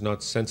velocity is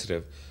not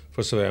sensitive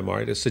for severe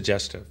MR, it is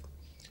suggestive.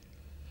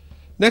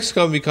 Next,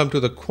 we come to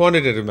the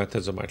quantitative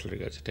methods of mitral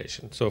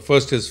regurgitation. So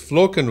first is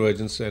flow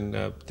convergence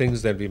and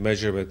things that we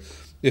measure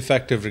with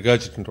effective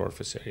regurgitant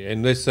orifice area.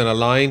 In this, then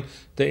align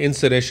the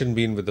inclination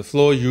beam with the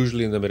flow,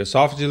 usually in the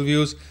mid-esophageal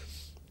views.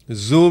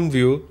 Zoom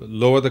view,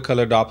 lower the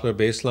color Doppler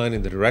baseline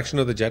in the direction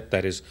of the jet,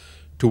 that is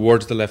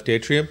towards the left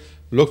atrium.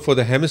 Look for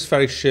the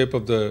hemispheric shape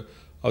of the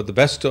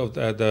best low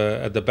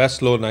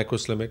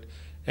Nyquist limit,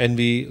 and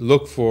we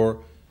look for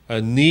a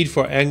need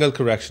for angle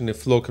correction if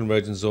flow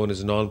convergence zone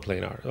is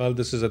non-planar. Well,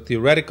 this is a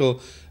theoretical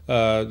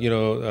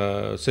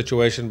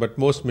situation, but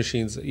most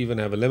machines even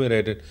have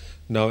eliminated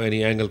now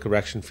any angle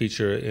correction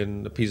feature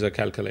in the PISA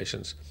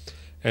calculations,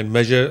 and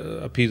measure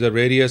a PISA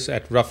radius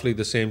at roughly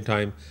the same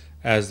time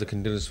as the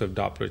continuous wave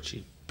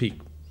Doppler peak.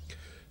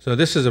 So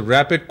this is a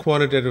rapid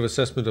quantitative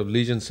assessment of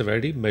lesion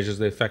severity, measures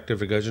the effective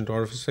regurgitant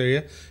orifice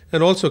area,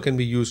 and also can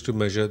be used to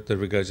measure the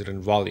regurgitant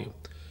volume.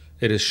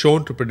 It is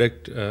shown to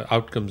predict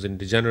outcomes in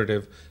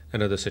degenerative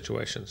and other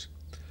situations.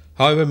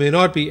 However, may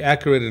not be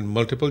accurate in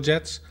multiple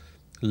jets,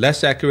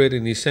 less accurate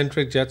in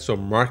eccentric jets or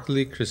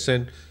markedly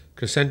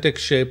crescentic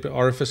shaped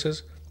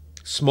orifices.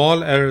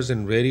 Small errors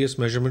in radius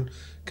measurement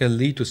can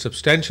lead to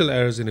substantial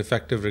errors in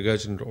effective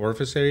regurgitant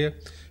orifice area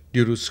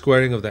due to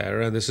squaring of the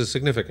error, and this is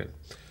significant.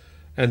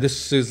 And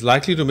this is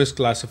likely to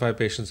misclassify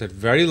patients at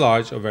very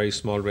large or very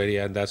small radii,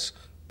 and that's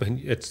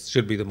when it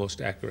should be the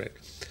most accurate.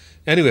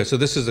 Anyway, so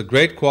this is a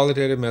great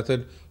qualitative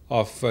method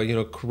of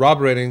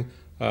corroborating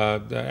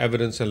the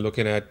evidence and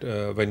looking at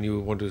when you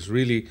want to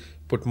really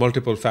put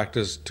multiple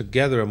factors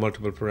together or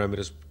multiple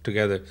parameters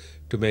together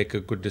to make a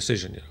good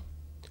decision.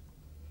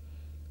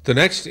 The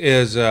next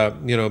is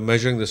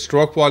measuring the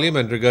stroke volume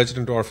and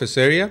regurgitant orifice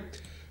area.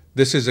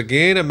 This is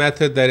again a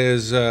method that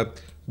is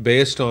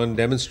based on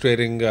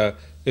demonstrating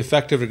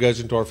effective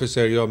regurgitant orifice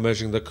area, or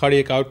measuring the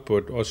cardiac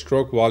output or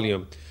stroke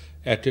volume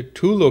at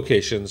two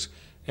locations,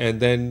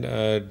 and then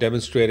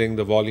demonstrating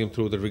the volume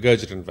through the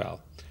regurgitant valve.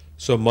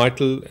 So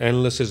mitral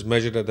annulus is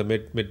measured at the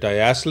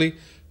mid-diastole,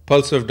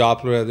 pulse wave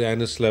Doppler at the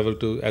annulus level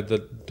to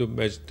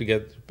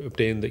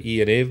obtain the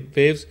E and A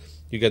waves.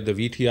 You get the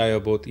VTI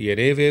of both E and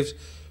A waves.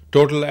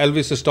 Total LV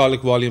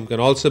systolic volume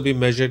can also be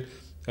measured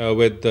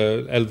with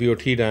the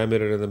LVOT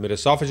diameter in the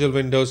mid-esophageal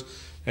windows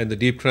and the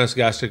deep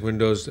transgastric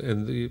windows,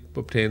 and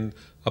obtain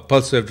a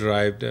pulse wave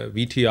derived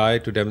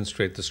VTI to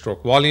demonstrate the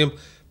stroke volume,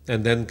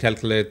 and then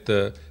calculate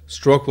the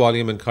stroke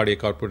volume and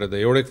cardiac output at the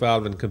aortic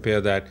valve and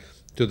compare that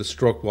to the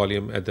stroke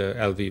volume at the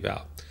LV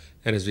valve.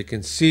 And as we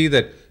can see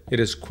that it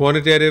is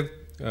quantitative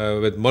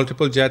with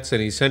multiple jets,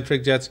 and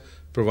eccentric jets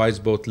provides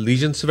both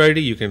lesion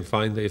severity. You can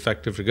find the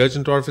effective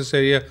regurgitant orifice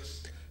area,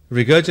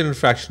 regurgitant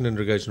fraction, and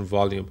regurgitant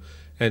volume.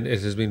 And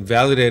it has been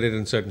validated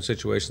in certain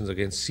situations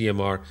against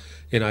CMR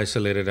in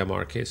isolated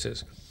MR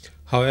cases.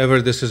 However,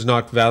 this is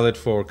not valid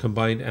for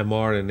combined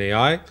MR and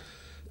AI.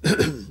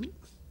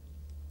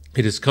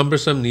 It is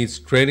cumbersome, needs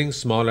training.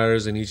 Small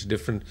errors in each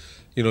different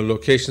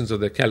locations of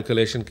the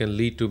calculation can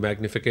lead to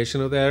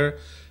magnification of the error.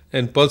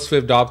 And pulse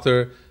wave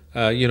Doppler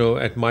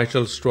at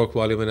mitral stroke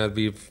volume and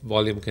LV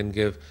volume can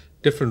give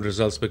different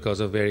results because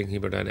of varying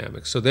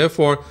hemodynamics. So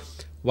therefore,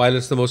 while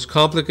it's the most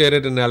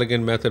complicated and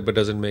elegant method, but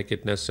doesn't make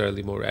it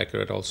necessarily more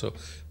accurate also,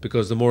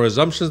 because the more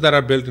assumptions that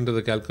are built into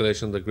the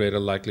calculation, the greater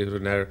likelihood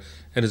of error,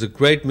 and is a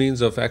great means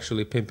of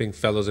actually pimping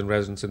fellows and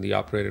residents in the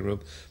operating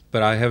room.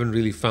 But I haven't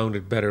really found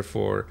it better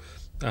for,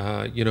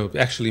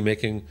 actually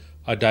making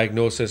a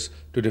diagnosis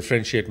to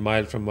differentiate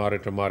mild from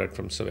moderate or moderate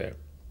from severe.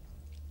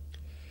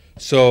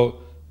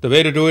 So the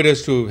way to do it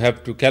is to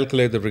have to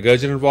calculate the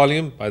regurgitant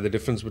volume by the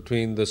difference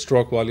between the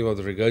stroke volume of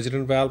the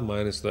regurgitant valve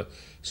minus the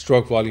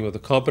stroke volume of the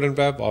competent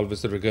valve.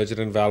 Always the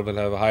regurgitant valve will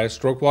have a higher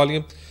stroke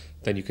volume.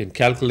 Then you can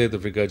calculate the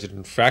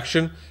regurgitant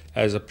fraction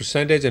as a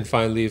percentage, and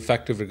finally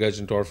effective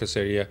regurgitant orifice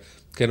area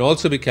can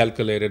also be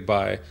calculated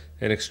by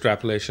an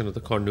extrapolation of the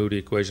continuity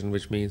equation,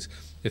 which means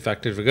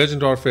effective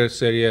regurgitant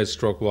orifice area is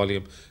stroke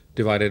volume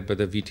divided by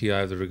the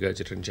VTI of the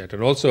regurgitant jet.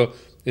 And also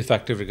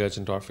effective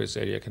regurgitant orifice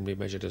area can be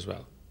measured as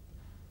well.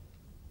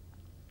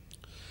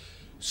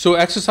 So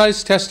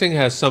exercise testing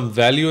has some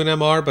value in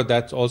MR, but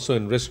that's also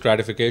in risk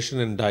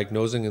stratification and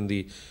diagnosing in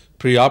the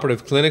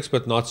preoperative clinics,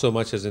 but not so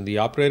much as in the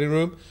operating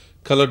room.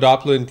 Color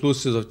Doppler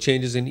inclusive of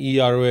changes in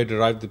EROA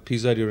derived with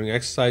PISA during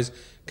exercise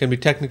can be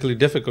technically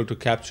difficult to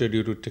capture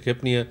due to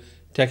tachypnea,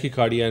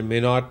 tachycardia,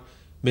 and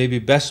may be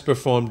best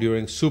performed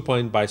during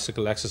supine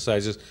bicycle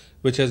exercises,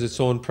 which has its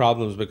own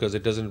problems because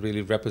it doesn't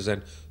really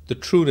represent the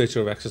true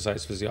nature of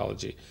exercise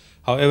physiology.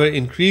 However,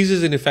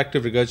 increases in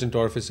effective regurgitant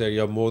orifice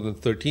area of more than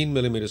 13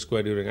 millimeters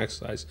squared during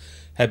exercise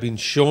have been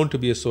shown to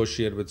be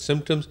associated with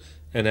symptoms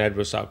and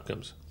adverse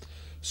outcomes.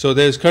 So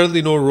there is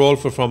currently no role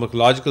for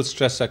pharmacological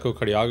stress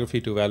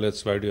echocardiography to evaluate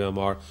severity of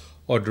MR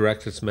or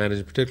direct its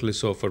management, particularly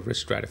so for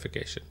risk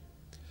stratification.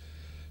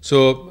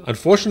 So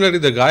unfortunately,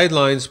 the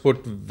guidelines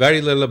put very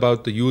little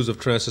about the use of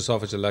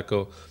transesophageal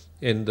echo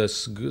in the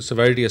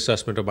severity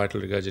assessment of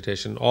mitral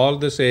regurgitation. All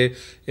they say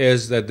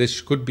is that this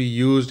could be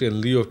used in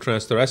lieu of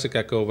transthoracic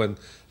echo when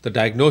the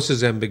diagnosis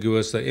is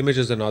ambiguous, the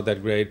images are not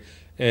that great,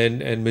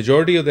 and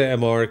majority of the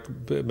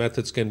MR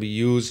methods can be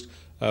used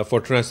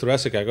for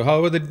transthoracic echo.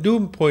 However, they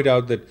do point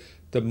out that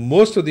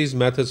most of these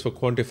methods for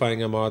quantifying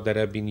MR that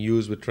have been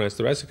used with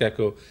transthoracic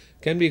echo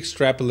can be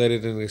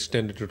extrapolated and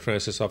extended to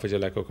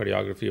transesophageal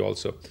echocardiography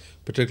also,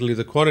 particularly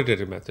the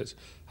quantitative methods.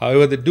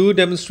 However, they do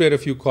demonstrate a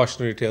few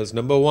cautionary tales.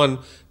 Number one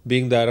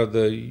being that of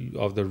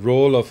the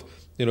role of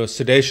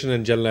sedation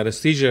and general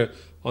anesthesia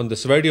on the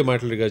severity of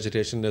mitral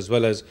regurgitation, as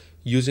well as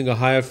using a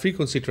higher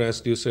frequency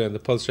transducer and the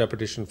pulse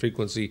repetition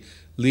frequency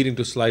leading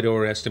to slight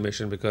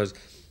overestimation, because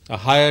a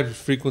higher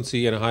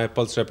frequency and a higher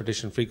pulse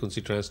repetition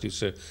frequency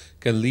transducer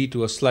can lead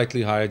to a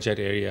slightly higher jet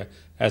area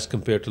as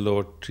compared to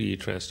lower TE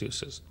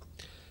transducers.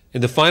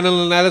 In the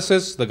final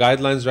analysis, the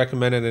guidelines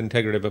recommend an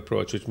integrative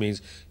approach, which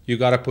means you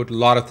got to put a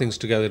lot of things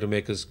together to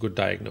make a good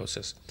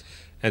diagnosis.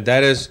 And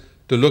that is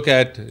to look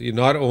at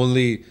not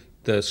only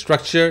the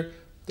structure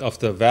of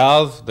the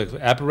valve, the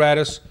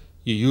apparatus,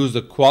 you use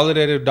the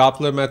qualitative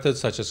Doppler methods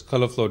such as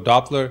color flow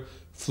Doppler,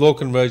 flow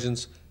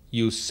convergence,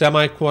 use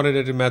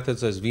semi-quantitative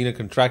methods as vena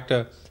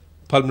contracta,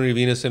 pulmonary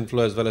venous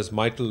inflow, as well as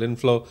mitral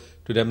inflow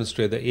to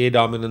demonstrate the A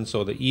dominance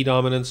or the E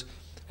dominance,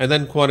 and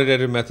then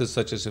quantitative methods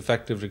such as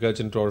effective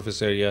regurgitant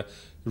orifice area,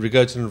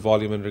 regurgitant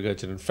volume, and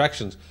regurgitant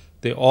fractions.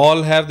 They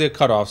all have their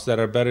cutoffs that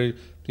are better.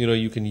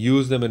 You can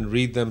use them and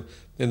read them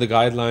in the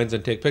guidelines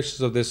and take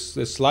pictures of this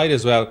slide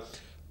as well.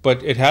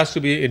 But it has to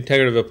be an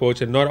integrative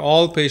approach, and not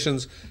all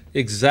patients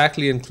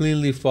exactly and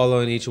cleanly follow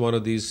in each one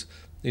of these,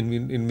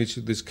 in which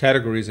these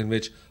categories in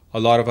which a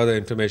lot of other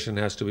information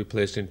has to be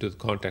placed into the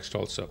context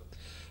also.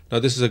 Now,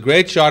 this is a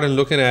great chart in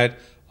looking at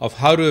of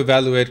how to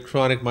evaluate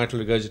chronic mitral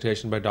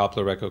regurgitation by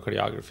Doppler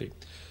echocardiography.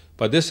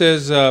 But this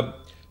is, the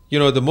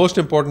most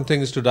important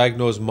thing is to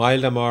diagnose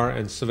mild MR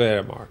and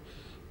severe MR.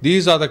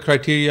 These are the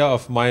criteria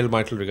of mild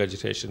mitral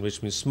regurgitation,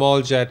 which means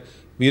small jet,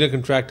 vena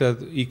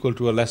contracta equal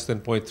to or less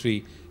than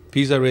 0.3,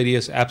 PISA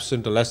radius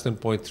absent or less than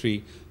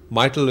 0.3,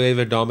 mitral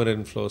wave dominant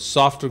inflow,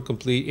 soft or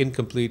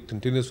incomplete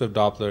continuous wave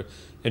Doppler,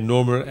 and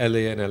normal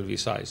LA and LV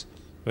size.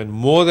 When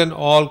more than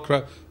all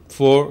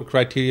four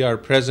criteria are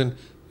present,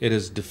 it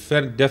is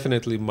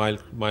definitely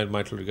mild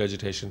mitral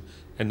regurgitation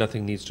and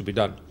nothing needs to be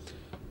done.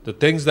 The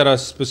things that are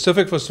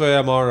specific for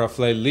severe MR are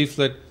flail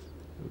leaflet,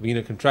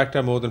 vena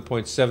contracta more than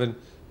 0.7,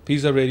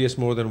 PISA radius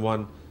more than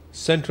 1,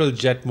 central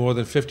jet more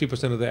than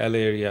 50% of the LA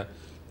area,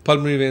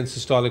 pulmonary vein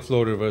systolic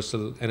flow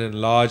reversal, and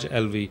enlarged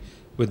LV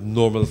with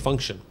normal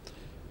function.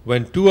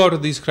 When 2 out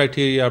of these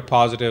criteria are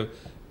positive,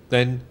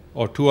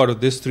 or 2 out of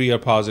these 3 are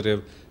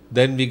positive,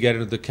 then we get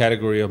into the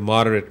category of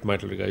moderate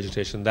mitral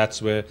regurgitation.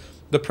 That's where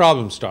the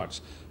problem starts.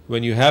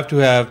 When you have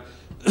to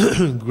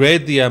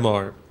grade the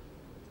MR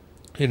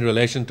in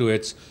relation to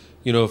its,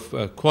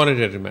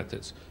 quantitative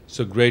methods.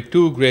 So grade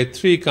 2, grade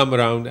 3 come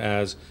around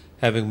as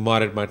having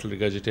moderate mitral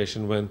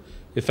regurgitation when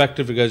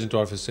effective regurgitant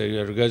orifice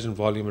area, regurgitant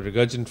volume, and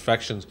regurgitant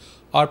fractions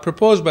are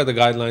proposed by the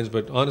guidelines,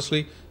 but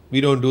honestly,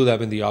 we don't do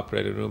that in the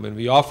operating room. And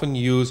we often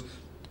use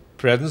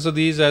presence of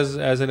these as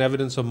an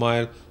evidence of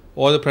mild,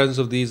 or the presence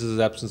of these is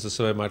absence of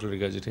severe mitral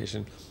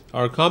regurgitation,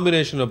 or a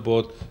combination of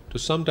both to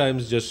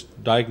sometimes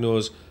just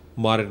diagnose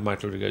moderate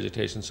mitral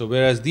regurgitation. So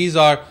whereas these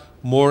are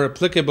more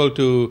applicable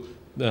to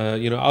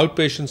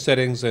outpatient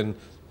settings and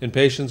in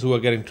patients who are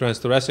getting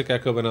transthoracic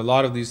echo, when a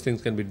lot of these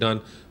things can be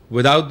done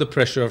without the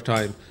pressure of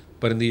time,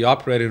 but in the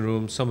operating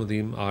room, some of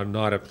them are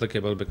not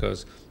applicable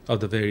because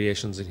of the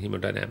variations in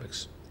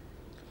hemodynamics.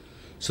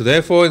 So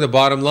therefore, in the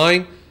bottom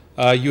line,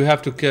 you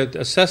have to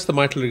assess the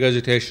mitral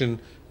regurgitation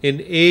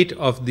in 8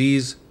 of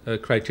these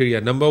criteria.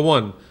 Number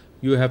 1,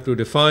 you have to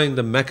define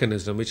the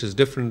mechanism, which is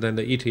different than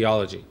the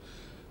etiology.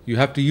 You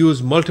have to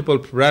use multiple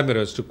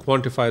parameters to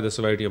quantify the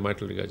severity of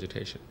mitral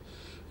regurgitation.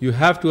 You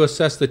have to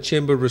assess the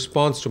chamber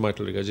response to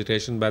mitral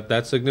regurgitation, but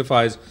that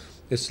signifies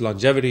its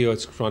longevity or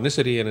its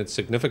chronicity and its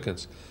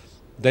significance.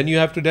 Then you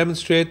have to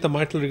demonstrate the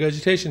mitral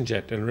regurgitation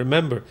jet. And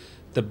remember,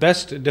 the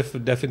best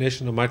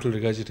definition of mitral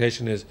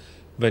regurgitation is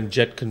when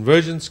jet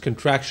convergence,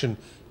 contraction,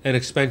 and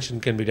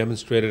expansion can be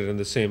demonstrated in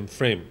the same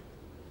frame.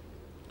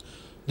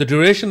 The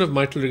duration of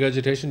mitral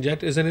regurgitation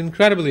jet is an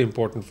incredibly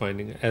important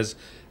finding, as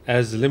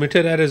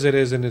limited as it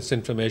is in its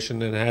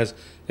information and has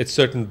its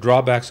certain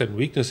drawbacks and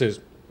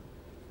weaknesses.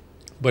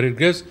 But it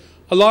gives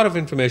a lot of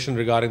information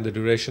regarding the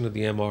duration of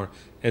the MR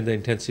and the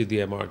intensity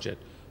of the MR jet.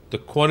 The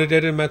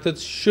quantitative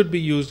methods should be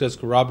used as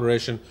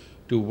corroboration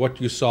to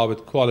what you saw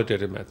with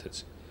qualitative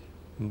methods.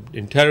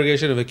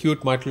 Interrogation of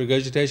acute mitral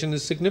regurgitation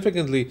is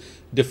significantly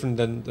different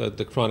than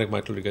the chronic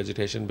mitral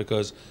regurgitation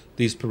because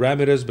these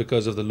parameters,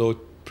 because of the low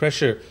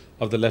pressure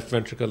of the left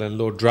ventricle and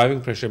low driving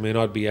pressure, may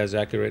not be as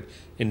accurate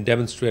in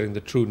demonstrating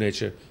the true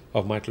nature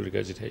of mitral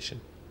regurgitation.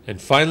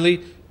 And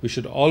finally, we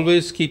should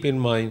always keep in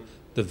mind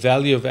the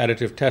value of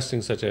additive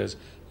testing such as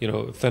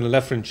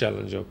phenylephrine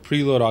challenge or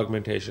preload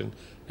augmentation,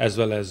 as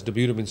well as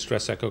dobutamine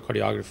stress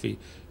echocardiography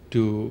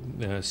to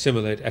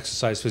simulate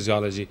exercise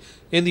physiology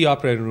in the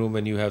operating room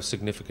when you have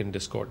significant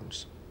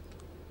discordance.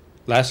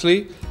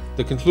 Lastly,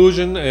 the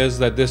conclusion is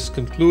that this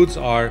concludes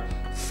our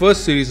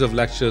first series of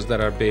lectures that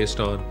are based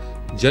on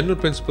general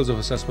principles of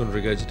assessment of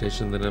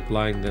regurgitation and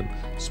applying them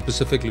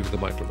specifically to the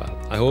mitral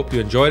valve. I hope you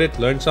enjoyed it,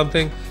 learned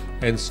something,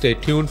 and stay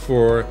tuned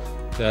for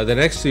the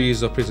next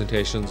series of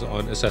presentations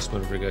on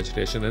assessment of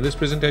regurgitation. And this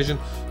presentation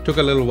took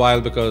a little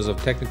while because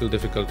of technical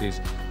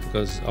difficulties,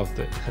 because of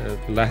the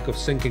lack of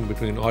syncing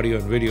between audio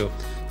and video.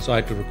 So I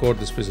had to record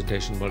this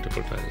presentation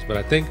multiple times, but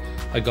I think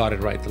I got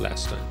it right the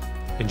last time.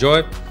 Enjoy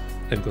it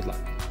and good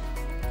luck.